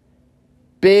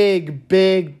 Big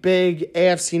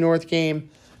AFC North game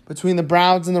between the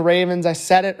Browns and the Ravens. I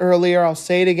said it earlier. I'll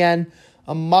say it again.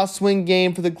 A must-win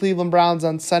game for the Cleveland Browns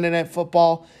on Sunday Night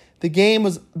Football. The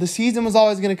season was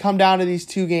always going to come down to these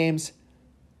two games.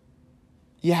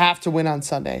 You have to win on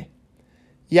Sunday.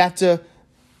 You have to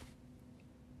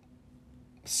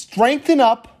strengthen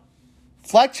up,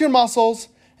 flex your muscles,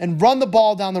 and run the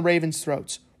ball down the Ravens'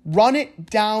 throats. Run it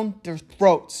down their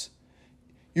throats.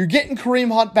 You're getting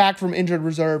Kareem Hunt back from injured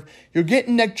reserve. You're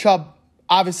getting Nick Chubb,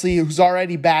 obviously, who's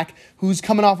already back, who's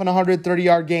coming off an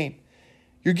 130-yard game.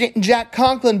 You're getting Jack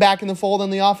Conklin back in the fold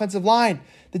on the offensive line.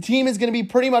 The team is going to be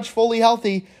pretty much fully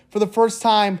healthy for the first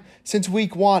time since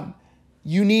week 1.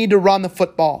 You need to run the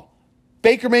football.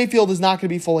 Baker Mayfield is not going to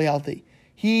be fully healthy.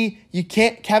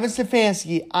 Kevin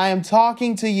Stefanski, I am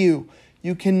talking to you.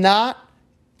 You cannot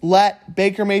let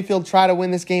Baker Mayfield try to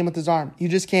win this game with his arm. You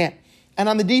just can't. And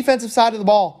on the defensive side of the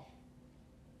ball,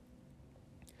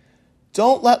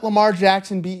 don't let Lamar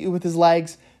Jackson beat you with his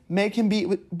legs. Make him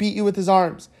beat you with his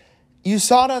arms. You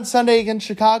saw it on Sunday against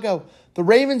Chicago. The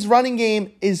Ravens' running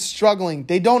game is struggling.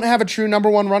 They don't have a true number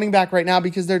one running back right now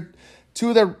because two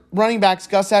of their running backs,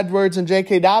 Gus Edwards and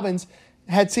J.K. Dobbins,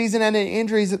 had season-ending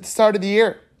injuries at the start of the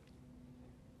year.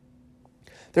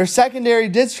 Their secondary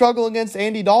did struggle against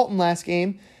Andy Dalton last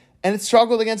game, and it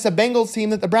struggled against a Bengals team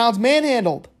that the Browns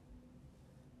manhandled.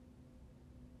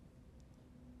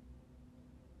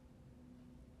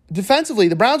 Defensively,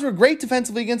 the Browns were great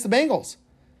defensively against the Bengals.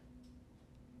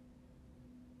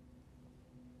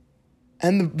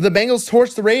 And the Bengals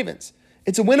torched the Ravens.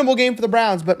 It's a winnable game for the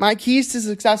Browns, but my keys to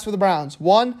success for the Browns: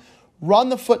 1, run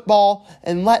the football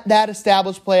and let that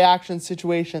establish play action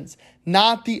situations,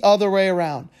 not the other way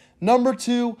around. Number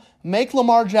 2, make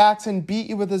Lamar Jackson beat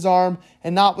you with his arm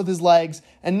and not with his legs.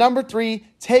 And number 3,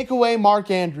 take away Mark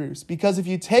Andrews. Because if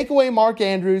you take away Mark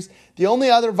Andrews, the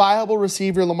only other viable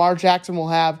receiver Lamar Jackson will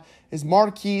have is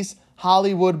Marquise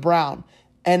Hollywood Brown.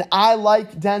 And I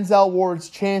like Denzel Ward's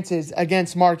chances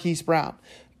against Marquise Brown.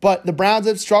 But the Browns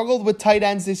have struggled with tight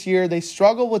ends this year. They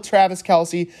struggle with Travis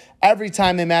Kelce every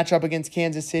time they match up against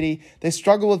Kansas City. They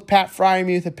struggle with Pat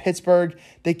Freiermuth at Pittsburgh.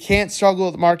 They can't struggle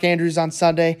with Mark Andrews on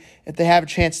Sunday if they have a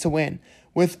chance to win.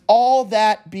 With all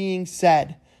that being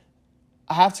said,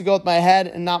 I have to go with my head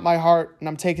and not my heart, and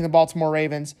I'm taking the Baltimore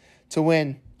Ravens to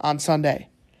win on Sunday.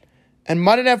 And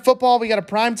Monday Night Football, we got a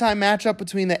primetime matchup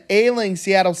between the ailing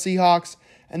Seattle Seahawks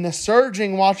and the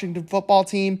surging Washington football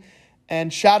team.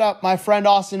 And shout out my friend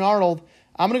Austin Arnold.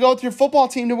 I'm going to go with your football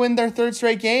team to win their third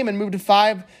straight game and move to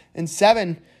 5-6,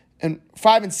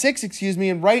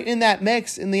 and right in that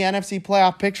mix in the NFC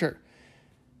playoff picture.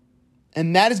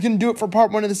 And that is going to do it for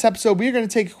part 1 of this episode. We're going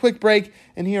to take a quick break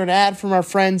and hear an ad from our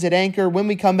friends at Anchor. When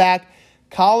we come back,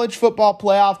 college football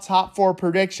playoff top 4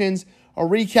 predictions, a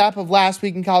recap of last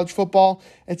week in college football.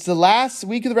 It's the last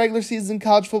week of the regular season in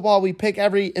college football. We pick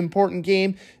every important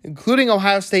game, including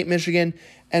Ohio State, Michigan,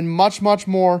 and much, much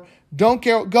more. Don't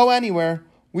go anywhere.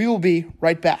 We will be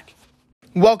right back.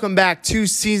 Welcome back to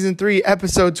Season 3,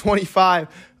 Episode 25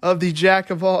 of the Jack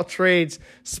of All Trades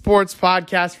Sports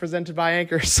Podcast presented by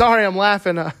Anchor. Sorry, I'm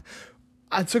laughing.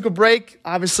 I took a break,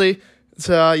 obviously,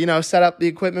 to set up the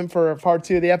equipment for part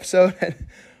 2 of the episode.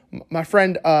 My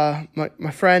friend,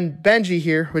 my friend Benji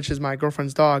here, which is my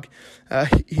girlfriend's dog,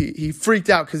 he freaked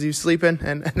out because he was sleeping,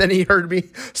 and then he heard me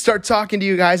start talking to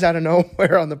you guys out of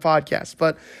nowhere on the podcast.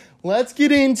 But let's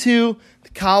get into the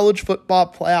college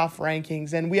football playoff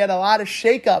rankings, and we had a lot of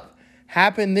shakeup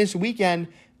happen this weekend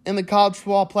in the college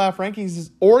football playoff rankings.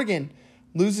 As Oregon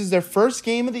loses their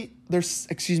second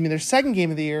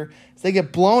game of the year as they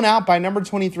get blown out by number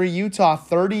 23 Utah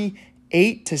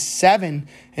 38-7,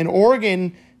 and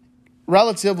Oregon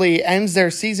relatively ends their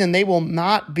season. They will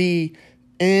not be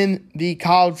in the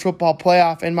college football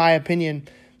playoff, in my opinion.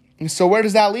 So where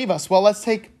does that leave us? Well, let's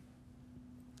take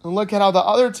a look at how the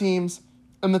other teams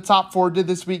in the top 4 did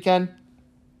this weekend.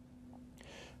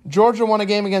 Georgia won a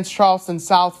game against Charleston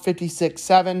South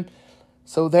 56-7.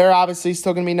 So they're obviously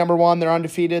still going to be number 1. They're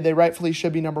undefeated. They rightfully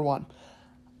should be number 1.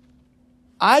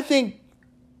 I think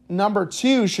number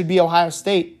 2 should be Ohio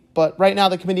State. But right now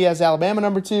the committee has Alabama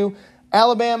number 2.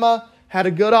 Alabama had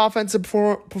a good offensive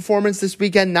performance this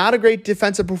weekend, not a great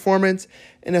defensive performance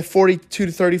in a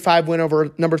 42-35 win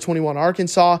over number 21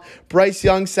 Arkansas. Bryce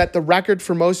Young set the record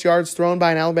for most yards thrown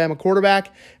by an Alabama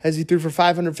quarterback as he threw for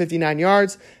 559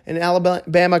 yards, and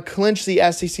Alabama clinched the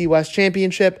SEC West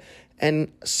Championship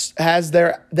and has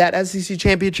that SEC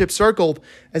Championship circled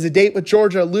as a date with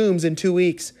Georgia looms in 2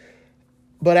 weeks.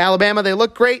 But Alabama, they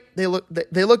look great. They look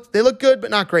good,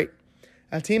 but not great.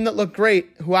 A team that looked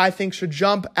great, who I think should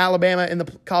jump Alabama in the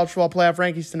college football playoff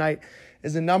rankings tonight,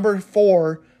 is the number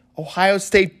 4 Ohio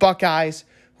State Buckeyes,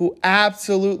 who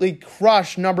absolutely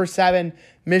crushed number 7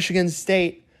 Michigan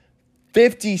State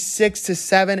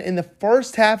 56-7. In the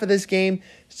first half of this game,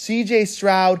 C.J.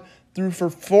 Stroud threw for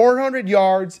 400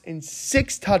 yards and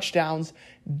 6 touchdowns.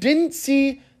 Didn't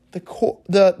see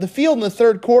the field in the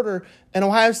third quarter, and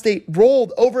Ohio State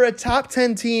rolled over a top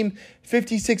 10 team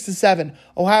 56-7.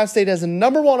 Ohio State has a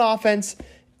number one offense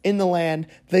in the land.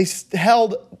 They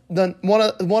held one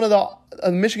of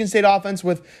the Michigan State offense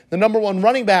with the number one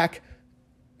running back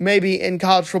maybe in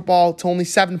college football to only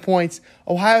 7 points.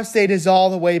 Ohio State is all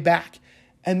the way back.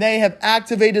 And they have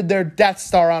activated their Death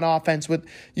Star on offense with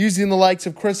using the likes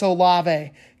of Chris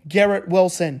Olave, Garrett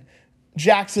Wilson,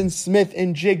 Jackson Smith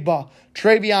and Jigba,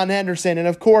 Travion Henderson, and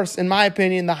of course, in my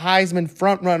opinion, the Heisman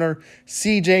frontrunner,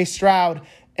 C.J. Stroud.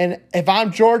 And if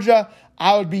I'm Georgia,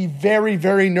 I would be very,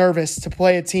 very nervous to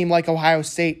play a team like Ohio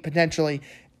State potentially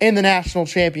in the national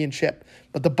championship.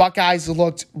 But the Buckeyes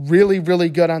looked really, really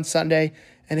good on Sunday.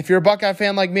 And if you're a Buckeye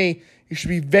fan like me, you should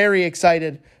be very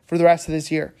excited for the rest of this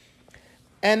year.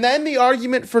 And then the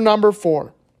argument for number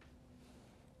 4.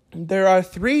 There are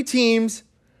 3 teams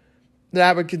that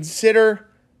I would consider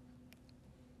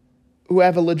who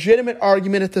have a legitimate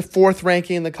argument at the 4th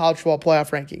ranking in the college football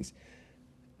playoff rankings.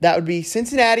 That would be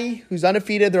Cincinnati, who's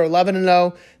undefeated. They're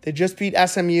 11-0. They just beat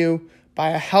SMU by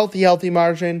a healthy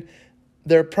margin.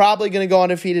 They're probably going to go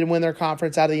undefeated and win their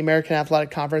conference out of the American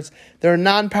Athletic Conference. They're a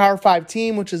non-Power 5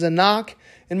 team, which is a knock,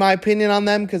 in my opinion, on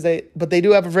them, but they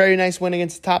do have a very nice win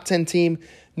against the top 10 team,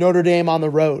 Notre Dame, on the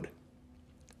road.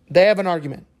 They have an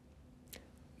argument.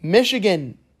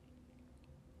 Michigan,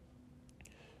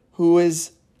 who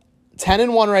is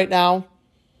 10-1 right now.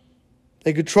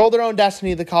 They control their own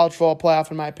destiny, the college football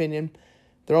playoff, in my opinion.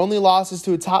 Their only loss is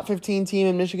to a top 15 team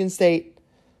in Michigan State.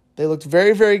 They looked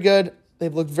very, very good.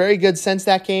 They've looked very good since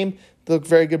that game. They looked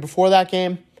very good before that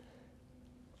game.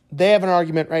 They have an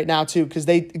argument right now, too,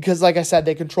 because like I said,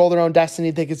 they control their own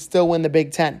destiny. They could still win the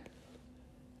Big Ten.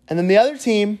 And then the other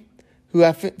team,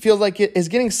 who feels like it is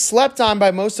getting slept on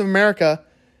by most of America,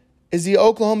 is the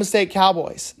Oklahoma State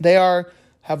Cowboys. They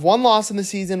have one loss in the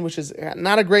season, which is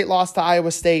not a great loss to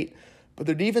Iowa State, but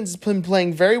their defense has been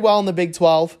playing very well in the Big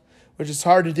 12, which is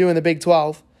hard to do in the Big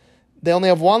 12. They only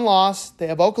have one loss. They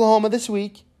have Oklahoma this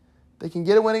week. They can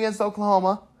get a win against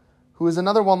Oklahoma, who is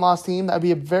another one-loss team. That would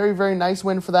be a very, very nice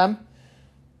win for them.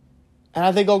 And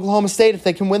I think Oklahoma State, if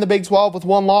they can win the Big 12 with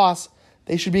one loss,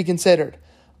 they should be considered.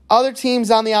 Other teams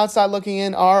on the outside looking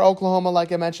in are Oklahoma,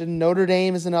 like I mentioned. Notre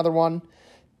Dame is another one.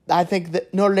 I think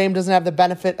that Notre Dame doesn't have the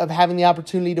benefit of having the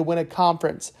opportunity to win a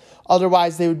conference.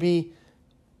 Otherwise, they would be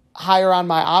higher on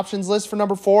my options list for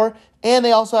number 4. And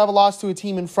they also have a loss to a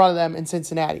team in front of them in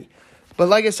Cincinnati. But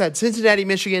like I said, Cincinnati,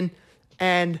 Michigan,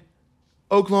 and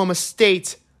Oklahoma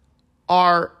State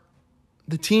are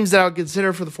the teams that I would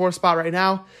consider for the 4th spot right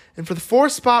now. And for the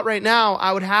 4th spot right now,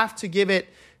 I would have to give it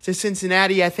to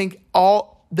Cincinnati. I think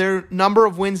all their number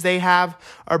of wins they have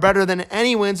are better than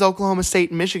any wins Oklahoma State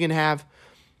and Michigan have.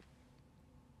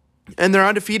 And they're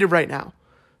undefeated right now.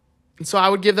 And so I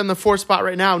would give them the 4th spot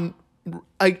right now,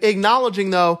 acknowledging,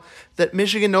 though, that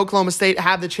Michigan and Oklahoma State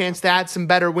have the chance to add some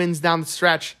better wins down the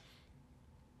stretch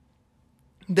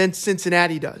than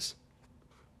Cincinnati does.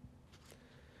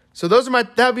 So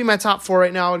that would be my top 4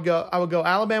 right now. I would go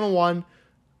Alabama 1.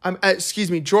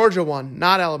 Georgia 1,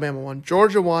 not Alabama 1.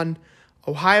 Georgia 1,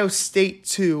 Ohio State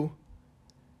 2,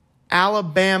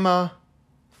 Alabama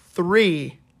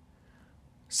 3,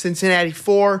 Cincinnati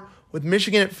 4, with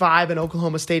Michigan at 5 and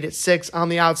Oklahoma State at 6 on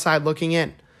the outside looking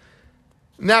in.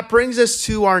 And that brings us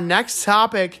to our next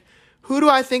topic. Who do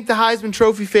I think the Heisman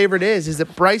Trophy favorite is? Is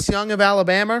it Bryce Young of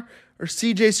Alabama or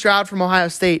C.J. Stroud from Ohio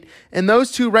State? And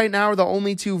those two right now are the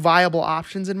only 2 viable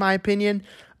options, in my opinion.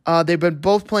 They've been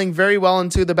both playing very well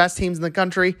and 2 of the best teams in the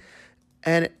country.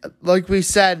 And like we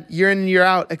said, year in and year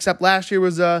out, except last year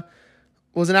was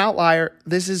an outlier,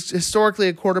 this is historically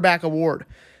a quarterback award.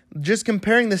 Just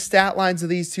comparing the stat lines of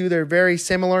these two, they're very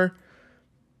similar.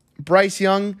 Bryce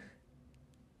Young,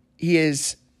 he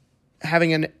is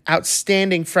having an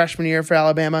outstanding freshman year for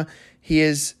Alabama. He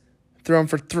is thrown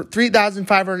for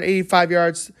 3,585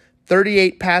 yards,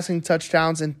 38 passing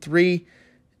touchdowns, and 3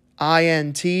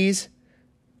 INTs.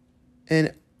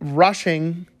 And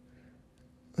rushing,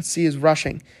 let's see his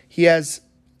rushing. He has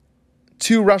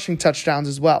 2 rushing touchdowns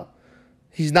as well.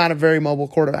 He's not a very mobile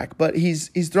quarterback, but he's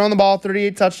thrown the ball,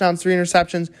 38 touchdowns, 3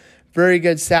 interceptions. Very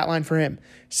good stat line for him.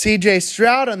 C.J.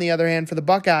 Stroud, on the other hand, for the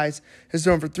Buckeyes, has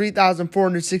thrown for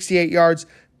 3,468 yards,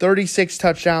 36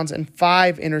 touchdowns, and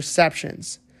 5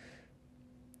 interceptions,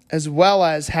 as well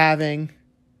as having,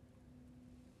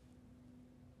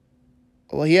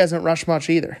 well, he hasn't rushed much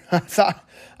either.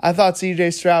 I thought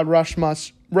C.J. Stroud rushed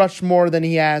more than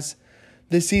he has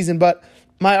this season. But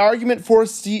my argument for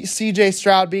C.J.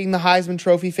 Stroud being the Heisman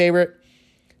Trophy favorite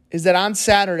is that on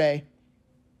Saturday,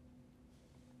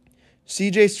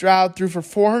 C.J. Stroud threw for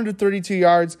 432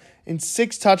 yards and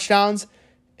 6 touchdowns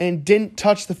and didn't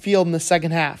touch the field in the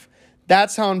second half.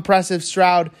 That's how impressive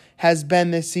Stroud has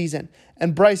been this season.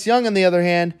 And Bryce Young, on the other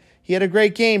hand, he had a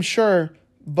great game, sure,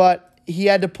 but he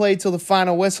had to play till the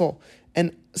final whistle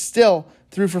and still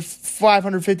threw for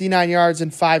 559 yards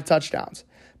and 5 touchdowns.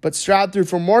 But Stroud threw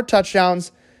for more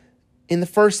touchdowns in the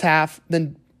first half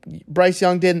than Bryce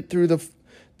Young did through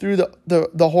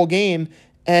the whole game.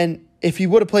 And if he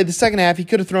would have played the second half, he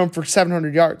could have thrown for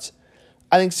 700 yards.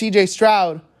 I think C.J.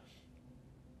 Stroud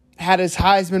had his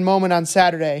Heisman moment on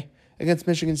Saturday against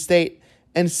Michigan State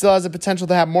and still has the potential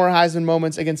to have more Heisman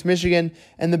moments against Michigan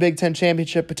and the Big Ten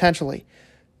Championship potentially.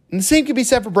 And the same could be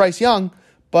said for Bryce Young,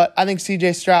 but I think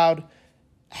C.J. Stroud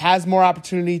has more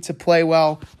opportunity to play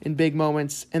well in big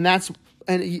moments, and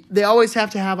they always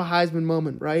have to have a Heisman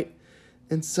moment, right?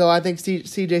 And so I think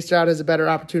C.J. Stroud has a better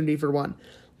opportunity for one.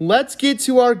 Let's get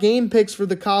to our game picks for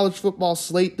the college football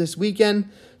slate this weekend,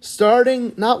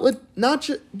 starting not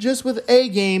just with a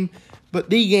game, but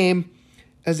the game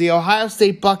as the Ohio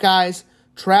State Buckeyes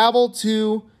travel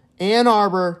to Ann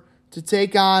Arbor to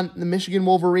take on the Michigan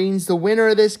Wolverines. The winner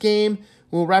of this game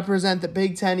will represent the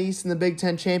Big Ten East in the Big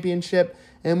Ten Championship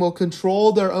and will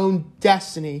control their own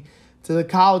destiny to the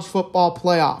college football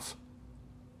playoff.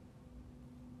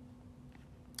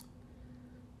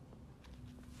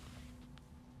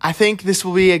 I think this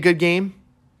will be a good game.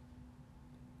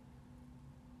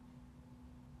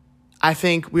 I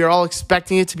think we are all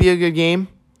expecting it to be a good game.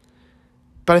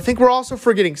 But I think we're also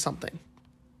forgetting something.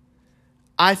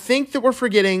 I think that we're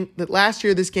forgetting that last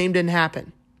year this game didn't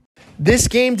happen. This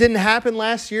game didn't happen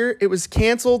last year. It was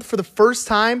canceled for the first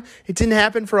time. It didn't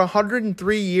happen for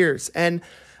 103 years. And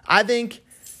I think,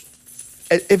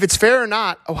 if it's fair or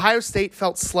not, Ohio State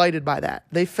felt slighted by that.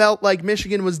 They felt like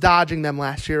Michigan was dodging them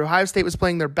last year. Ohio State was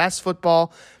playing their best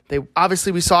football.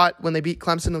 We saw it when they beat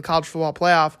Clemson in the college football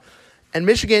playoff. And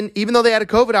Michigan, even though they had a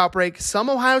COVID outbreak, some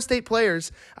Ohio State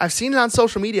players, I've seen it on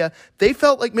social media, they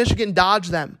felt like Michigan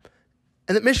dodged them.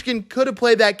 And that Michigan could have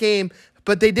played that game,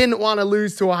 but they didn't want to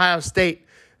lose to Ohio State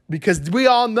because we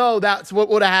all know that's what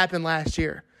would have happened last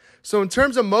year. So in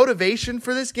terms of motivation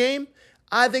for this game,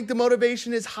 I think the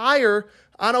motivation is higher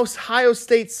on Ohio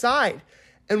State's side.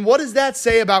 And what does that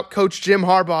say about Coach Jim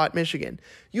Harbaugh at Michigan?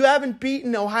 You haven't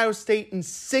beaten Ohio State in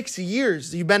 6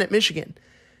 years you've been at Michigan.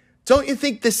 Don't you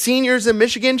think the seniors in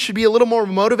Michigan should be a little more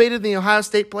motivated than the Ohio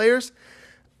State players?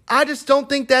 I just don't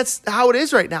think that's how it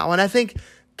is right now. And I think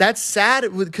that's sad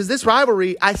because this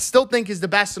rivalry, I still think, is the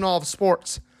best in all of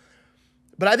sports.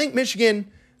 But I think Michigan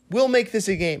will make this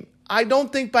a game. I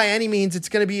don't think by any means it's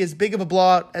going to be as big of a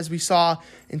blowout as we saw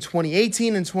in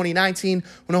 2018 and 2019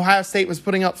 when Ohio State was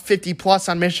putting up 50-plus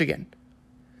on Michigan.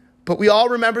 But we all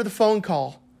remember the phone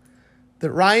call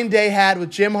that Ryan Day had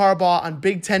with Jim Harbaugh on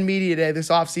Big Ten Media Day this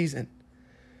offseason.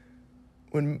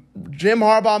 When Jim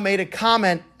Harbaugh made a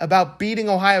comment about beating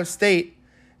Ohio State,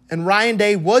 and Ryan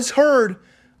Day was heard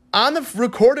on the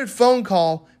recorded phone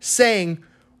call saying,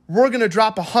 "We're going to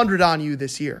drop 100 on you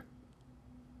this year."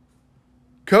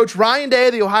 Coach Ryan Day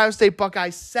of the Ohio State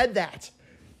Buckeyes said that.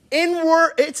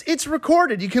 It's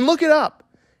recorded. You can look it up.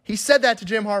 He said that to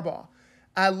Jim Harbaugh.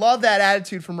 I love that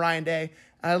attitude from Ryan Day.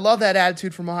 I love that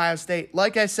attitude from Ohio State.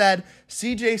 Like I said,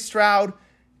 C.J. Stroud,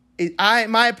 in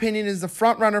my opinion, is the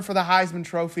front runner for the Heisman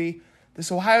Trophy.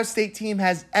 This Ohio State team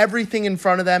has everything in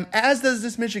front of them, as does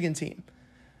this Michigan team.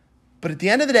 But at the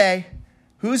end of the day,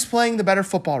 who's playing the better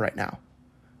football right now?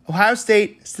 Ohio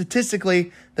State,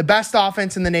 statistically, the best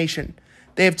offense in the nation.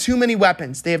 They have too many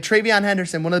weapons. They have Travion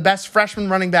Henderson, one of the best freshman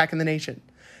running back in the nation.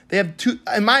 They have,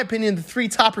 in my opinion, the 3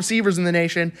 top receivers in the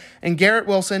nation, and Garrett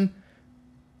Wilson,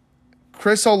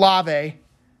 Chris Olave,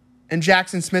 and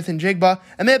Jackson Smith and Jigba.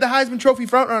 And they have the Heisman Trophy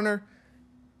frontrunner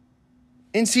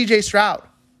in C.J. Stroud.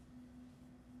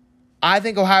 I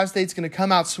think Ohio State's going to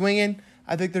come out swinging.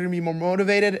 I think they're going to be more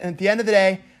motivated. And at the end of the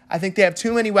day, I think they have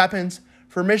too many weapons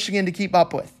for Michigan to keep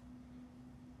up with.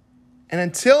 And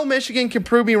until Michigan can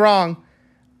prove me wrong,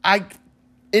 I,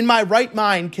 in my right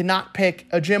mind, cannot pick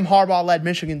a Jim Harbaugh-led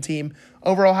Michigan team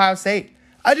over Ohio State.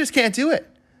 I just can't do it.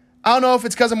 I don't know if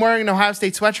it's because I'm wearing an Ohio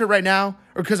State sweatshirt right now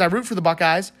or because I root for the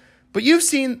Buckeyes, but you've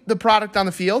seen the product on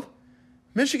the field.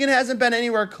 Michigan hasn't been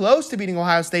anywhere close to beating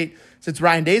Ohio State since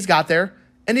Ryan Day's got there,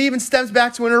 and it even stems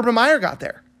back to when Urban Meyer got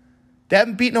there. They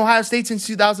haven't beaten Ohio State since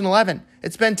 2011.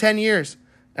 It's been 10 years,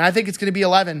 and I think it's going to be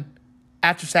 11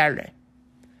 after Saturday.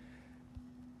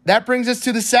 That brings us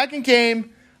to the second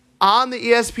game on the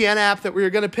ESPN app that we are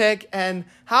going to pick, and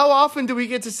how often do we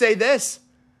get to say this?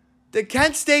 The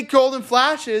Kent State Golden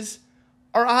Flashes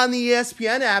are on the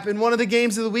ESPN app in one of the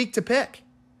games of the week to pick.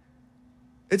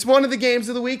 It's one of the games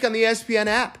of the week on the ESPN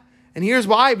app. And here's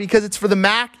why, because it's for the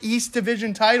MAC East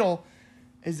Division title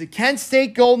as the Kent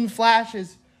State Golden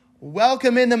Flashes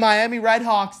welcome in the Miami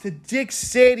Redhawks to Dick's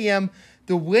Stadium.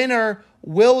 The winner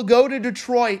will go to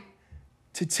Detroit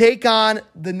to take on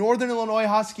the Northern Illinois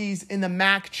Huskies in the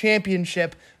MAC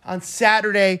Championship on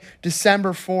Saturday,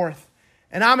 December 4th.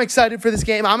 And I'm excited for this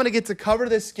game. I'm going to get to cover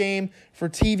this game for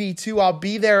TV2. I'll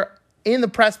be there in the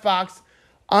press box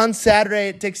on Saturday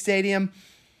at Dick's Stadium.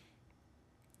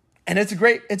 And it's a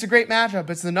great matchup.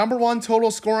 It's the number one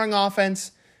total scoring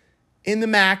offense in the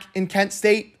MAC in Kent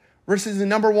State versus the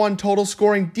number one total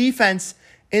scoring defense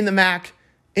in the MAC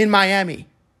in Miami.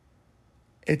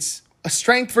 It's a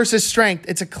strength versus strength.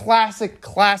 It's a classic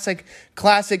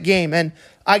game. And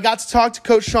I got to talk to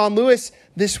Coach Sean Lewis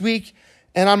this week.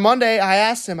 And on Monday, I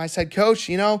asked him, I said, Coach,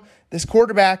 this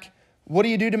quarterback, what do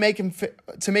you do to make him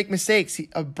to make mistakes?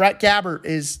 Brett Gabbert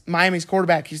is Miami's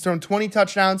quarterback. He's thrown 20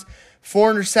 touchdowns,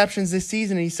 4 interceptions this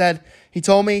season. And he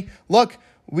told me, look,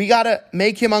 we got to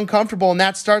make him uncomfortable, and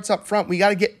that starts up front. We got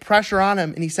to get pressure on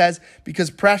him. And he says, because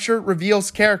pressure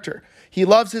reveals character. He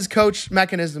loves his coach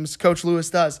mechanisms, Coach Lewis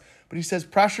does. But he says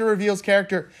pressure reveals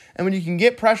character. And when you can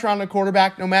get pressure on the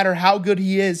quarterback, no matter how good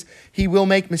he is, he will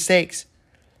make mistakes.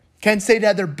 Kent State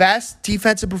had their best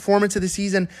defensive performance of the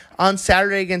season on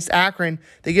Saturday against Akron.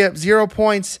 They gave up 0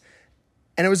 points,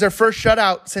 and it was their first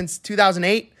shutout since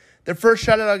 2008, their first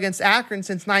shutout against Akron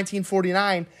since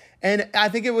 1949. And I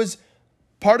think it was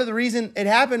part of the reason it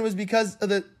happened was because of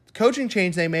the coaching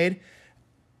change they made,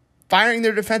 firing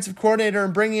their defensive coordinator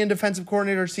and bringing in defensive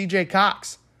coordinator C.J.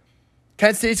 Cox.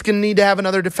 Kent State's going to need to have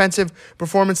another defensive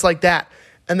performance like that.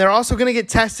 And they're also going to get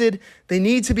tested. They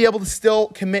need to be able to still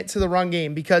commit to the run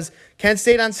game because Kent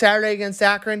State on Saturday against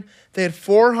Akron, they had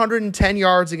 410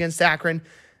 yards against Akron,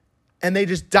 and they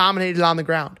just dominated on the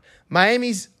ground.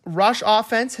 Miami's rush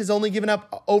offense has only given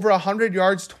up over 100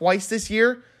 yards twice this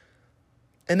year,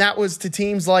 and that was to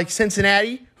teams like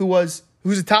Cincinnati, who's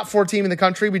a top 4 team in the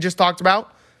country we just talked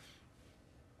about,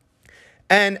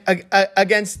 and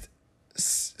against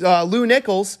Lou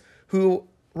Nichols, who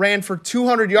ran for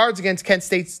 200 yards against Kent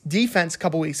State's defense a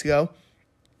couple weeks ago.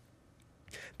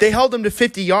 They held them to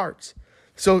 50 yards.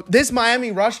 So this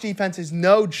Miami rush defense is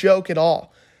no joke at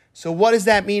all. So what does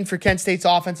that mean for Kent State's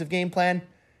offensive game plan?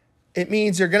 It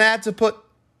means you're going to have to put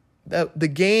the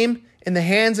game in the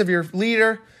hands of your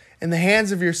leader, in the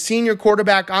hands of your senior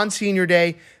quarterback on senior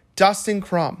day, Dustin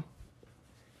Crum.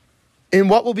 In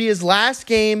what will be his last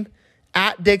game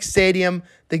at Dick's Stadium,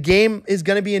 the game is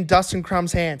going to be in Dustin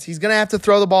Crum's hands. He's going to have to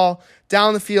throw the ball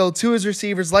down the field to his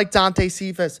receivers like Dante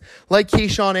Cephas, like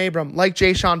Keyshawn Abram, like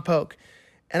Jayshawn Polk.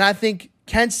 And I think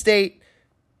Kent State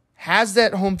has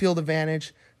that home field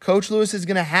advantage. Coach Lewis is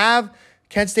going to have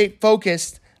Kent State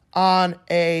focused at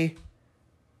a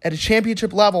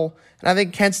championship level. And I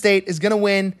think Kent State is going to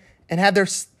win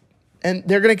and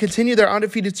they're going to continue their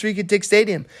undefeated streak at Dick's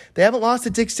Stadium. They haven't lost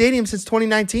at Dick's Stadium since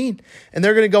 2019, and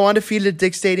they're going to go undefeated at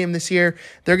Dick's Stadium this year.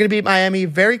 They're going to beat Miami.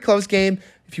 Very close game.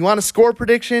 If you want a score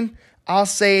prediction, I'll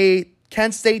say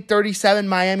Kent State 37,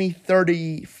 Miami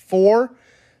 34.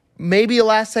 Maybe a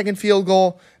last-second field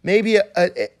goal. Maybe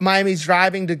Miami's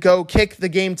driving to go kick the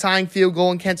game-tying field goal,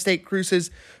 and Kent State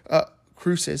forces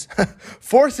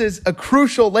a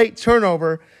crucial late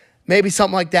turnover. Maybe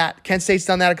something like that. Kent State's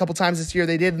done that a couple times this year.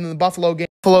 They did in the Buffalo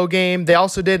game. They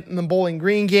also did in the Bowling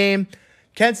Green game.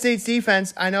 Kent State's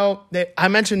defense, I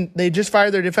mentioned they just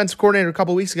fired their defensive coordinator a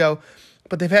couple weeks ago,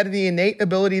 but they've had the innate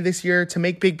ability this year to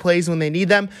make big plays when they need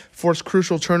them, force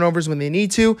crucial turnovers when they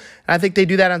need to. And I think they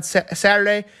do that on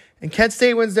Saturday. And Kent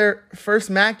State wins their first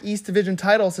MAC East Division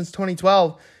title since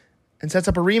 2012 and sets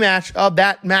up a rematch of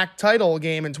that MAC title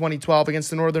game in 2012 against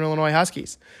the Northern Illinois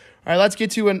Huskies. All right, let's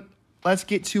get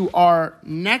to our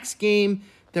next game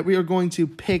that we are going to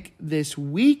pick this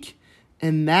week,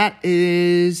 and that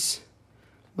is,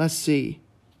 the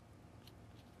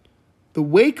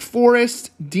Wake Forest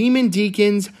Demon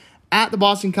Deacons at the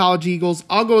Boston College Eagles.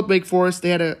 I'll go with Wake Forest. They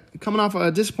had coming off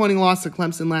a disappointing loss to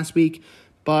Clemson last week,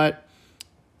 but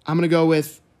I'm going to go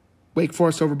with Wake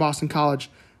Forest over Boston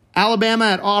College. Alabama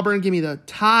at Auburn, give me the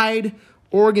Tide.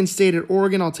 Oregon State at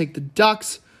Oregon, I'll take the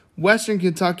Ducks. Western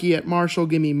Kentucky at Marshall,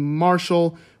 give me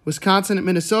Marshall. Wisconsin at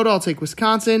Minnesota, I'll take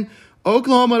Wisconsin.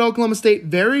 Oklahoma at Oklahoma State,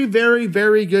 very, very,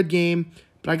 very good game,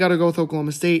 but I got to go with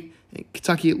Oklahoma State. And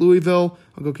Kentucky at Louisville,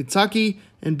 I'll go Kentucky.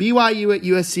 And BYU at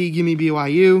USC, give me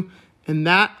BYU. And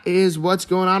that is what's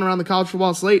going on around the college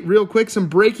football slate. Real quick, some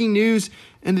breaking news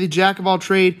into the Jack of All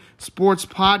Trade Sports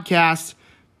Podcast.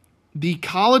 The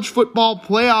college football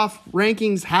playoff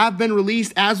rankings have been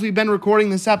released as we've been recording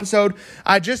this episode.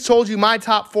 I just told you my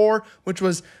top 4, which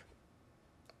was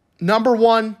number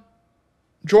 1,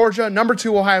 Georgia, number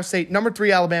 2, Ohio State, number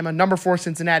 3, Alabama, number 4,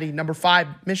 Cincinnati, number 5,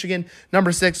 Michigan,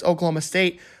 number 6, Oklahoma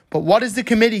State. But what does the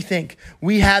committee think?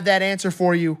 We have that answer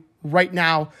for you right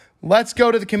now. Let's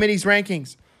go to the committee's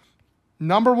rankings.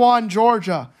 Number 1,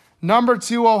 Georgia, number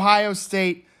 2, Ohio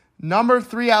State, number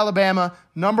 3, Alabama,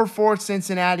 number 4,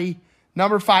 Cincinnati,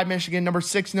 number 5, Michigan, number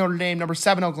 6, Notre Dame, number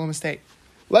 7, Oklahoma State.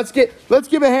 Let's give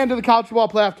a hand to the College Football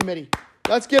Playoff Committee.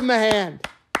 Let's give them a hand.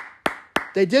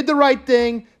 They did the right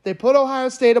thing. They put Ohio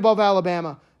State above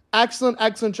Alabama.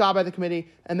 Excellent job by the committee.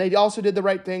 And they also did the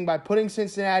right thing by putting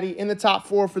Cincinnati in the top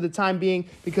 4 for the time being.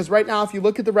 Because right now, if you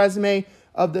look at the resume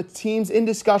of the teams in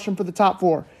discussion for the top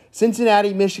 4,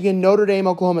 Cincinnati, Michigan, Notre Dame,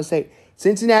 Oklahoma State.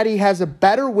 Cincinnati has a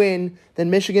better win than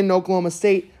Michigan and Oklahoma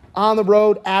State on the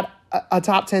road at a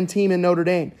top 10 team in Notre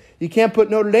Dame. You can't put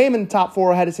Notre Dame in the top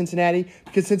 4 ahead of Cincinnati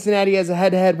because Cincinnati has a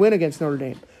head-to-head win against Notre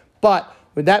Dame. But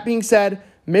with that being said,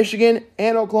 Michigan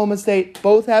and Oklahoma State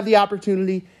both have the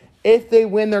opportunity if they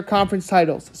win their conference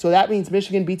titles. So that means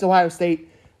Michigan beats Ohio State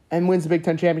and wins the Big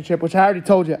Ten championship, which I already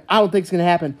told you, I don't think it's going to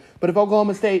happen. But if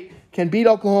Oklahoma State can beat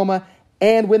Oklahoma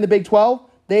and win the Big 12,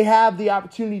 they have the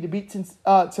opportunity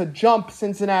to jump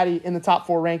Cincinnati in the top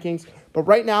 4 rankings. But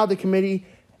right now, the committee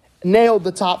nailed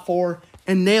the top 4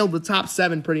 and nailed the top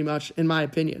 7 pretty much, in my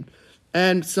opinion.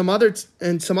 And some other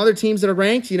teams that are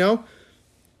ranked,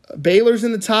 Baylor's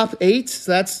in the top 8,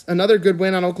 so that's another good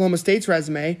win on Oklahoma State's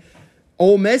resume.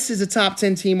 Ole Miss is a top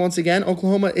 10 team once again.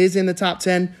 Oklahoma is in the top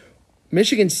 10.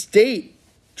 Michigan State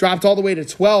dropped all the way to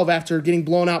 12 after getting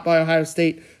blown out by Ohio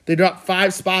State. They dropped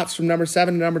 5 spots from number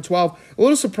 7 to number 12. A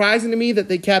little surprising to me that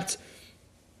they kept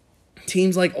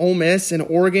teams like Ole Miss and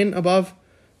Oregon above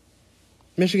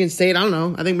Michigan State. I don't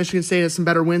know. I think Michigan State has some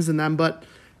better wins than them, but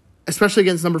especially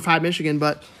against number 5 Michigan.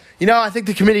 But, I think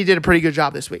the committee did a pretty good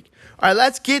job this week. All right,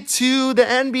 let's get to the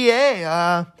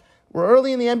NBA. We're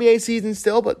early in the NBA season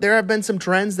still, but there have been some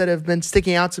trends that have been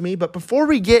sticking out to me. But before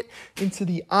we get into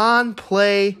the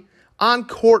on-court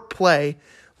play,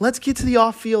 let's get to the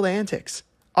off-field antics,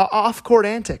 off-court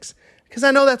antics, because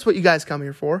I know that's what you guys come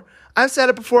here for. I've said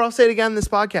it before. I'll say it again in this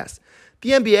podcast.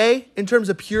 The NBA, in terms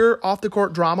of pure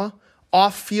off-the-court drama,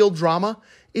 off-field drama,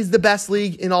 is the best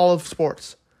league in all of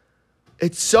sports.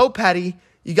 It's so petty.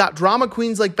 You got drama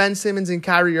queens like Ben Simmons and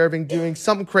Kyrie Irving doing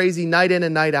something crazy night in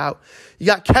and night out. You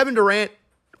got Kevin Durant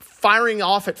firing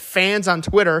off at fans on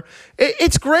Twitter.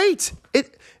 It's great.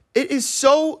 It is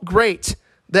so great,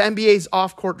 the NBA's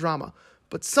off-court drama.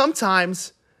 But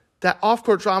sometimes that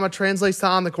off-court drama translates to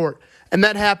on the court. And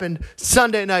that happened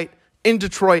Sunday night in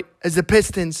Detroit as the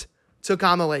Pistons took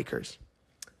on the Lakers.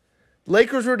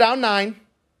 Lakers were down 9.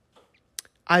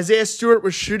 Isaiah Stewart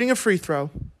was shooting a free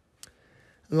throw.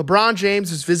 And LeBron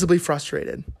James was visibly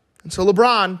frustrated. And so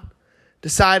LeBron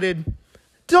decided,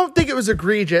 don't think it was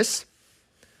egregious,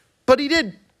 but he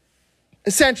did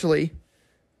essentially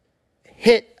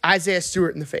hit Isaiah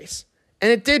Stewart in the face.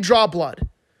 And it did draw blood.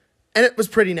 And it was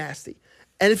pretty nasty.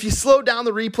 And if you slow down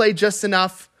the replay just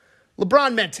enough,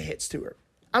 LeBron meant to hit Stewart.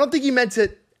 I don't think he meant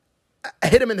to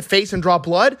hit him in the face and draw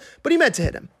blood, but he meant to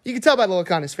hit him. You can tell by the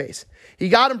look on his face. He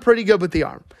got him pretty good with the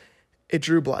arm. It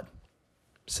drew blood.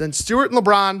 Since Stewart and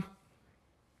LeBron,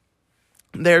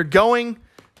 they're going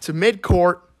to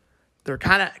midcourt. They're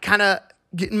kind of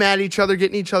getting mad at each other,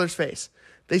 getting in each other's face.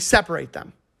 They separate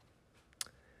them.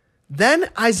 Then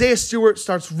Isaiah Stewart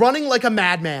starts running like a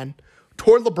madman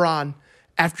toward LeBron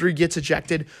after he gets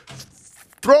ejected,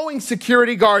 throwing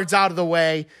security guards out of the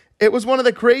way. It was one of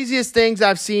the craziest things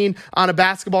I've seen on a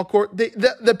basketball court.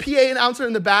 The PA announcer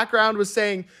in the background was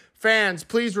saying, fans,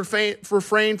 please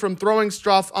refrain from throwing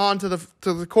stuff onto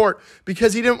the court,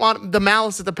 because he didn't want the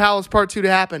Malice at the Palace Part 2 to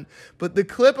happen. But the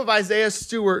clip of Isaiah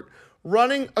Stewart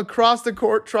running across the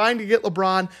court trying to get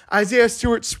LeBron, Isaiah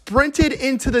Stewart sprinted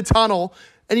into the tunnel,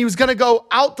 and he was going to go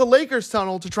out the Lakers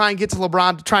tunnel to try and get to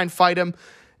LeBron to try and fight him.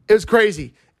 It was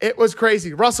crazy. It was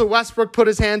crazy. Russell Westbrook put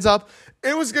his hands up.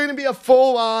 It was going to be a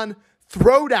full-on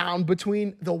throwdown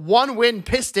between the one-win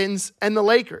Pistons and the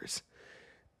Lakers.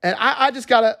 And I just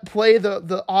got to play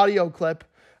the audio clip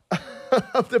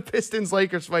of the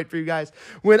Pistons-Lakers fight for you guys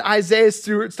when Isaiah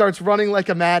Stewart starts running like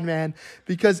a madman,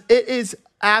 because it is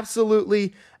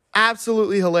absolutely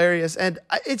hilarious. And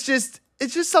it's just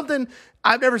something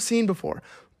I've never seen before.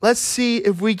 Let's see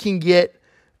if we can get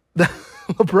the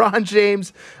LeBron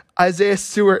James, Isaiah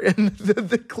Stewart, and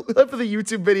the clip of the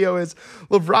YouTube video is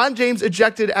LeBron James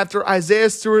ejected after Isaiah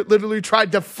Stewart literally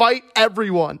tried to fight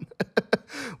everyone.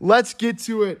 Let's get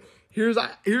to it. Here's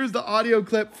the audio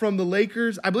clip from the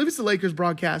Lakers. I believe it's the Lakers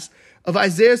broadcast of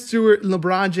Isaiah Stewart and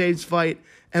LeBron James fight.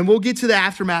 And we'll get to the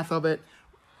aftermath of it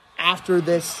after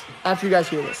you guys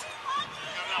hear this.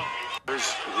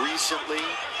 Recently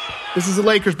This is a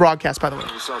Lakers broadcast, by the way.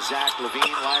 We saw Zach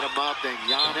LaVine light him up, then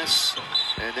Giannis,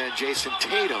 and then Jason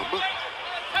Tatum.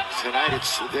 Tonight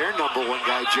it's their number one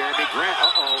guy, Jeremy Grant.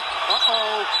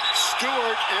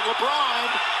 Stewart and LeBron.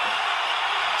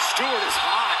 Stewart is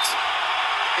hot,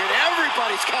 and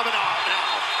everybody's coming out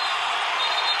now.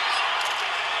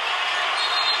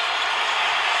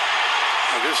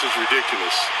 Now this is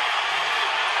ridiculous.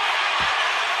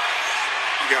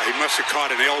 Yeah, he must have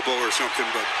caught an elbow or something,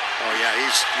 but... Oh, yeah,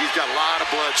 he's got a lot of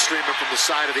blood streaming from the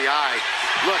side of the eye.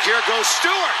 Look, here goes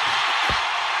Stewart.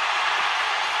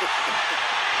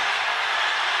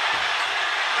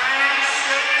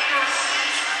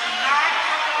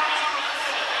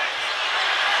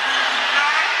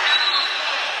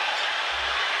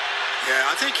 Yeah,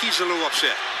 I think he's a little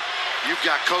upset. You've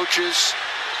got coaches,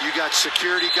 you got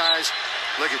security guys.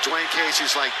 Look at Dwayne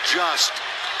Casey's like, just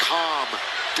calm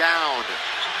down.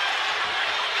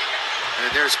 And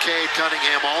there's Cade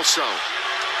Cunningham also.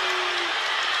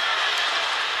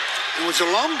 It was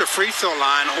along the free throw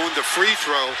line on the free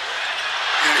throw,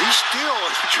 and he's still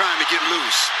trying to get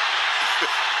loose.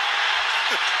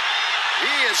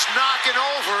 He is knocking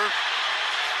over.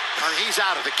 He's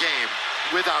out of the game,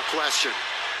 without question.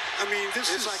 I mean,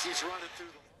 this is like he's running through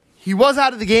the... He was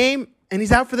out of the game, and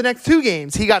he's out for the next 2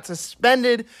 games. He got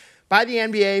suspended by the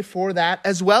NBA for that,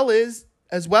 as well as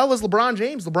LeBron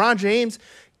James. LeBron James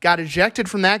got ejected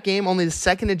from that game, only the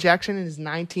second ejection in his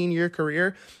 19-year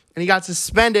career, and he got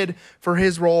suspended for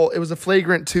his role. It was a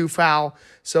flagrant 2 foul.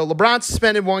 So LeBron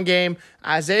suspended 1 game,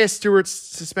 Isaiah Stewart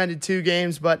suspended 2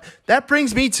 games, but that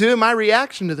brings me to my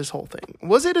reaction to this whole thing.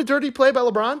 Was it a dirty play by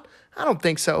LeBron? I don't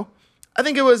think so. I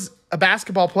think it was a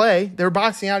basketball play. They were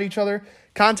boxing out each other.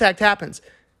 Contact happens.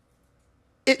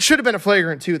 It should have been a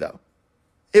flagrant 2, though.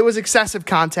 It was excessive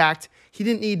contact. He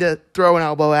didn't need to throw an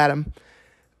elbow at him.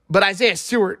 But Isaiah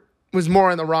Stewart was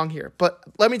more in the wrong here. But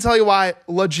let me tell you why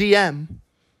La Genius,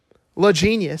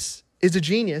 is a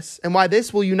genius, and why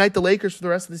this will unite the Lakers for the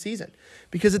rest of the season.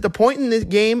 Because at the point in this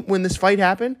game when this fight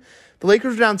happened, the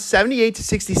Lakers were down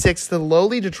 78-66 to the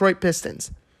lowly Detroit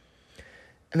Pistons.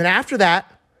 And then after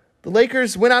that, the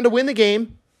Lakers went on to win the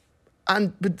game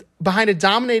behind a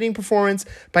dominating performance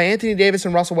by Anthony Davis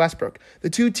and Russell Westbrook, the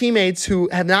 2 teammates who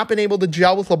have not been able to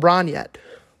gel with LeBron yet.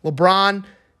 LeBron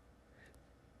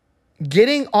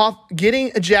getting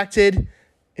ejected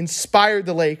inspired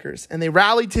the Lakers, and they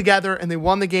rallied together and they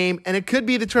won the game, and it could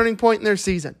be the turning point in their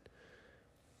season.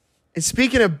 And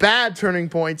speaking of bad turning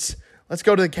points, let's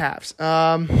go to the Cavs.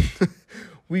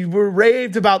 We were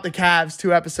raved about the Cavs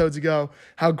 2 episodes ago,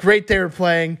 how great they were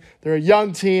playing. They're a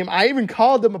young team. I even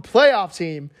called them a playoff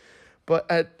team. But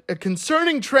a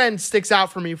concerning trend sticks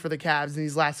out for me for the Cavs in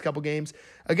these last couple games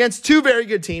against 2 very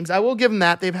good teams. I will give them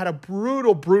that. They've had a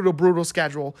brutal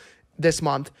schedule this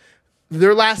month.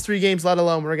 Their last 3 games, let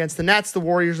alone, were against the Nets, the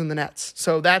Warriors, and the Nets.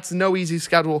 So that's no easy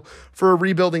schedule for a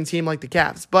rebuilding team like the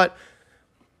Cavs. But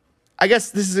I guess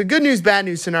this is a good news, bad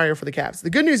news scenario for the Cavs. The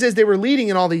good news is they were leading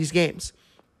in all these games.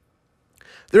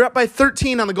 They're up by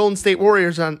 13 on the Golden State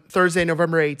Warriors on Thursday,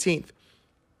 November 18th.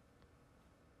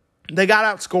 They got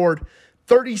outscored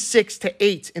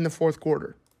 36-8 in the 4th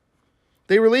quarter.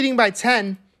 They were leading by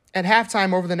 10 at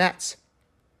halftime over the Nets.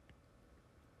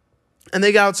 And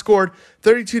they got outscored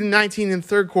 32-19 in the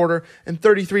 3rd quarter and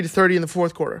 33-30 in the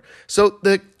 4th quarter. So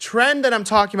the trend that I'm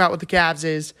talking about with the Cavs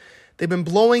is they've been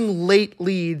blowing late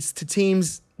leads to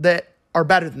teams that are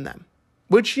better than them,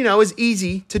 which, is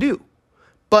easy to do.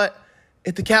 But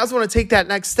if the Cavs want to take that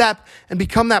next step and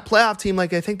become that playoff team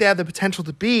like I think they have the potential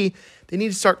to be, they need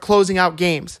to start closing out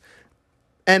games.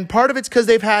 And part of it's because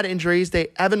they've had injuries.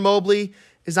 Evan Mobley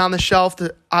is on the shelf,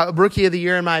 the rookie of the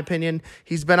year in my opinion.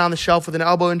 He's been on the shelf with an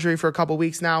elbow injury for a couple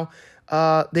weeks now.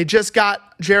 They just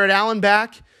got Jared Allen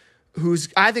back, who's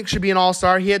I think should be an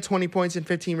all-star. He had 20 points and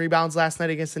 15 rebounds last night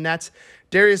against the Nets.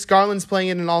 Darius Garland's playing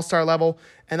at an all-star level.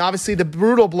 And obviously the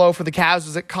brutal blow for the Cavs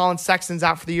was that Colin Sexton's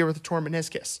out for the year with a torn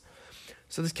meniscus.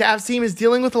 So this Cavs team is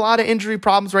dealing with a lot of injury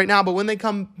problems right now, but when they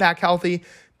come back healthy,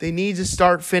 they need to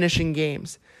start finishing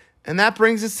games. And that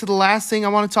brings us to the last thing I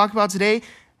want to talk about today.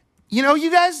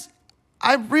 You guys,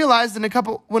 I realized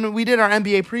when we did our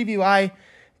NBA preview, I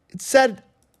said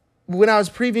when I was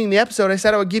previewing the episode, I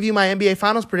said I would give you my NBA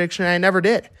Finals prediction, and I never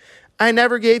did. I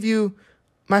never gave you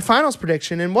my Finals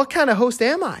prediction, and what kind of host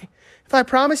am I if I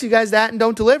promise you guys that and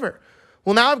don't deliver?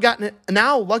 Well,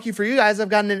 now lucky for you guys, I've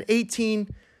gotten an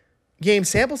 18-game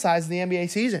sample size in the NBA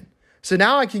season. So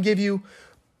now I can give you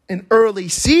an early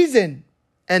season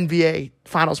NBA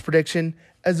Finals prediction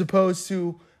as opposed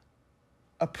to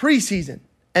a preseason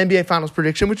NBA Finals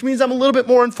prediction, which means I'm a little bit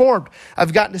more informed.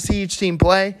 I've gotten to see each team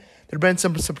play. There have been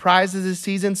some surprises this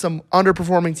season, some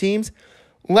underperforming teams.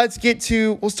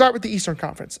 we'll start with the Eastern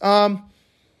Conference.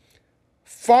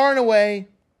 Far and away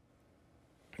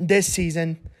this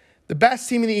season, the best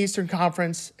team in the Eastern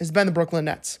Conference has been the Brooklyn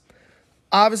Nets.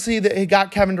 Obviously, they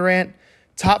got Kevin Durant,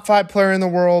 top 5 player in the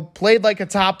world, played like a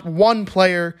top 1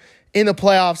 player in the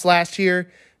playoffs last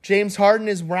year. James Harden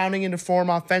is rounding into form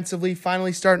offensively,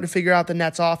 finally starting to figure out the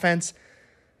Nets offense.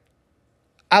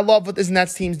 I love what this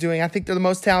Nets team's doing. I think they're the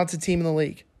most talented team in the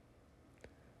league.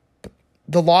 But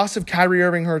the loss of Kyrie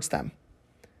Irving hurts them.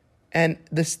 And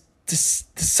the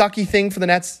sucky thing for the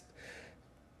Nets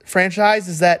franchise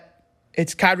is that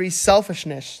it's Kyrie's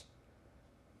selfishness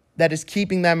that is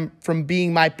keeping them from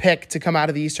being my pick to come out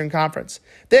of the Eastern Conference.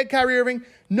 They had Kyrie Irving.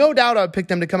 No doubt I would pick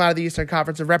them to come out of the Eastern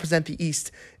Conference and represent the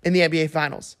East in the NBA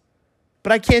Finals.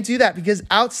 But I can't do that because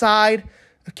outside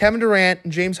of Kevin Durant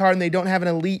and James Harden, they don't have an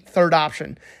elite third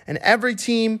option. And every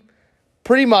team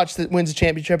pretty much that wins a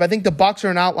championship, I think the Bucks are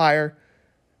an outlier,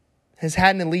 has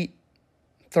had an elite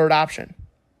third option.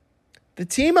 The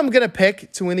team I'm going to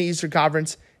pick to win the Eastern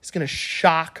Conference is going to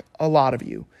shock a lot of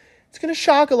you. It's going to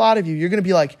shock a lot of you. You're going to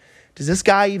be like, does this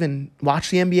guy even watch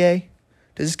the NBA?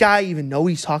 Does this guy even know what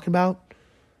he's talking about?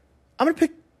 I'm going to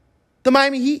pick the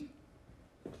Miami Heat.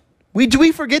 Do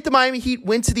we forget the Miami Heat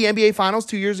went to the NBA Finals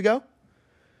 2 years ago?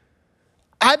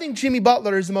 I think Jimmy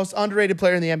Butler is the most underrated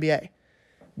player in the NBA.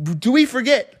 Do we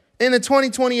forget in the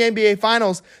 2020 NBA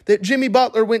Finals that Jimmy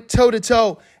Butler went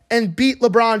toe-to-toe and beat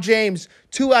LeBron James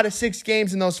 2 out of 6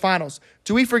 games in those finals?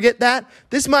 Do we forget that?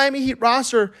 This Miami Heat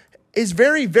roster is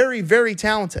very, very, very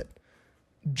talented.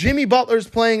 Jimmy Butler's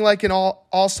playing like an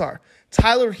all-star.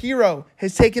 Tyler Hero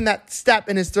has taken that step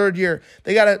in his third year.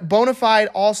 They got a bona fide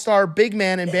all-star big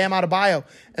man in Bam Adebayo.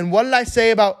 And what did I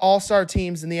say about all-star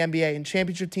teams in the NBA and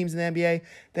championship teams in the NBA?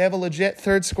 They have a legit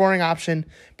third scoring option,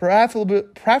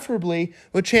 preferably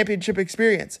with championship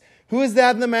experience. Who is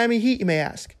that in the Miami Heat, you may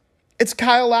ask? It's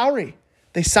Kyle Lowry.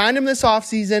 They signed him this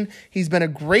offseason. He's been a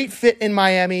great fit in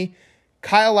Miami.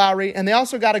 Kyle Lowry, and they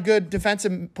also got a good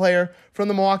defensive player from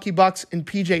the Milwaukee Bucks in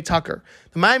PJ Tucker.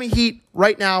 The Miami Heat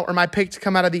right now are my pick to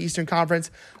come out of the Eastern Conference.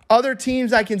 Other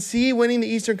teams I can see winning the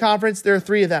Eastern Conference, there are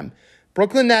 3 of them.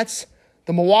 Brooklyn Nets,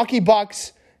 the Milwaukee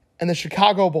Bucks, and the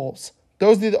Chicago Bulls.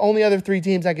 Those are the only other 3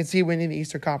 teams I can see winning the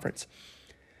Eastern Conference.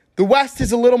 The West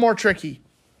is a little more tricky.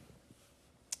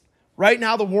 Right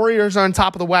now, the Warriors are on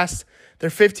top of the West.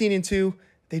 They're 15-2.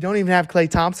 They don't even have Klay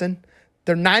Thompson.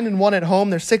 They're 9-1 at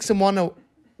home. They're 6-1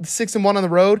 on the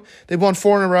road. They've won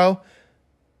 4 in a row.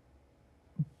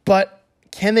 But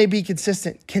can they be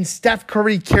consistent? Can Steph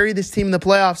Curry carry this team in the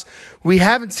playoffs? We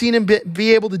haven't seen him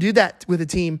be able to do that with a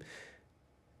team.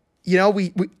 You know,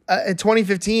 we in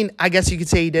 2015, I guess you could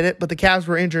say he did it, but the Cavs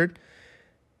were injured.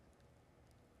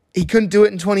 He couldn't do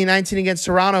it in 2019 against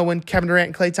Toronto when Kevin Durant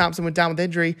and Klay Thompson went down with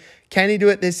injury. Can he do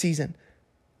it this season?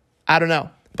 I don't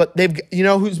know. But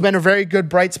who's been a very good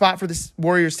bright spot for this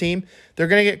Warriors team? They're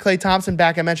going to get Klay Thompson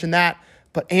back. I mentioned that.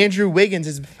 But Andrew Wiggins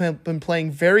has been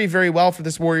playing very, very well for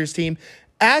this Warriors team,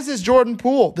 as is Jordan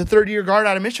Poole, the third-year guard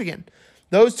out of Michigan.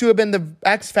 Those 2 have been the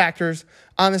X factors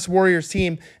on this Warriors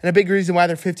team and a big reason why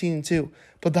they're 15-2.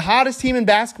 But the hottest team in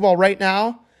basketball right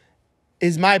now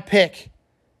is my pick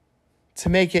to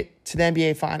make it to the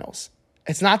NBA Finals.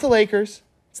 It's not the Lakers.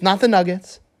 It's not the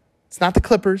Nuggets. It's not the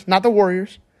Clippers. Not the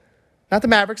Warriors. Not the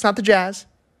Mavericks, not the Jazz.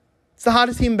 It's the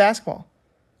hottest team in basketball,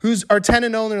 who's are 10-0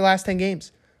 in their last 10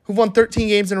 games, who've won 13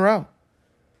 games in a row.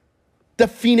 The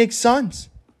Phoenix Suns.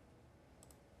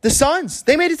 The Suns,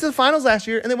 they made it to the finals last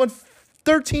year, and they won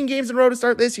 13 games in a row to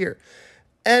start this year.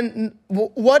 And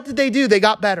what did they do? They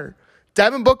got better.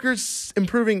 Devin Booker's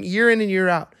improving year in and year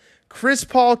out. Chris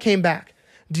Paul came back.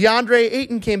 DeAndre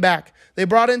Ayton came back. They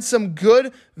brought in some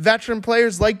good veteran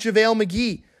players like JaVale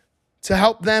McGee to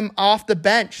help them off the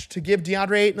bench, to give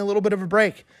DeAndre Ayton a little bit of a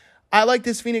break. I like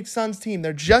this Phoenix Suns team.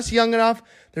 They're just young enough.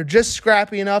 They're just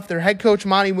scrappy enough. Their head coach,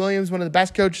 Monty Williams, one of the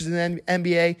best coaches in the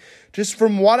NBA. Just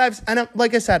from what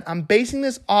like I said, I'm basing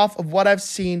this off of what I've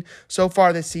seen so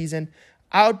far this season.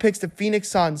 I would pick the Phoenix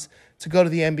Suns to go to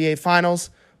the NBA Finals.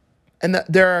 And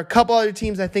there are a couple other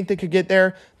teams I think that could get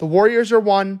there. The Warriors are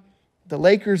 1. The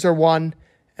Lakers are 1.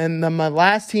 And then my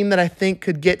last team that I think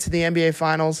could get to the NBA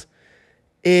Finals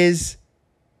is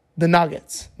the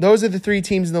Nuggets. Those are the 3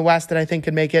 teams in the West that I think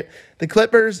could make it. The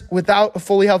Clippers, without a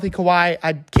fully healthy Kawhi,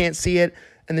 I can't see it.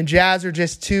 And the Jazz are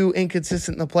just too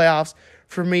inconsistent in the playoffs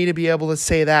for me to be able to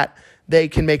say that they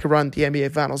can make a run at the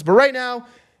NBA Finals. But right now,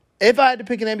 if I had to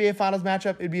pick an NBA Finals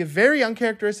matchup, it would be a very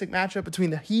uncharacteristic matchup between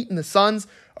the Heat and the Suns.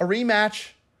 A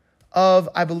rematch of,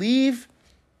 I believe,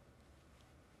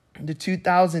 the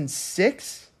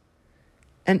 2006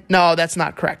 And no, that's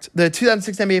not correct. The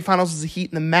 2006 NBA Finals was the Heat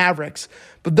and the Mavericks.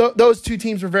 But those two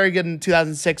teams were very good in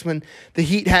 2006 when the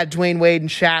Heat had Dwayne Wade and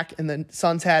Shaq and the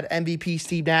Suns had MVP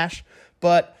Steve Nash.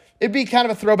 But it'd be kind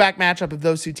of a throwback matchup if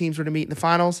those two teams were to meet in the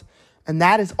finals. And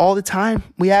that is all the time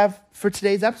we have for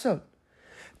today's episode.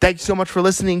 Thank you so much for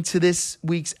listening to this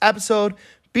week's episode.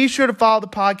 Be sure to follow the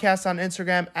podcast on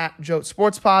Instagram at JOT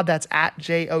Sports Pod. That's at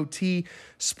JOT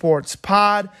Sports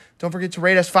Pod. Don't forget to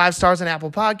rate us 5 stars on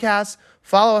Apple Podcasts.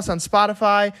 Follow us on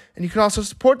Spotify. And you can also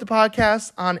support the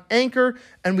podcast on Anchor.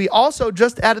 And we also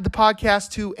just added the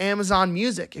podcast to Amazon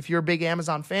Music. If you're a big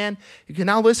Amazon fan, you can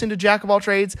now listen to Jack of All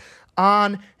Trades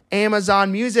on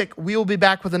Amazon Music. We will be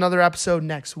back with another episode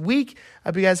next week. I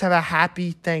hope you guys have a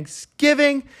happy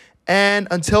Thanksgiving. And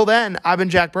until then, I've been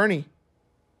Jack Burney,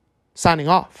 signing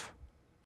off.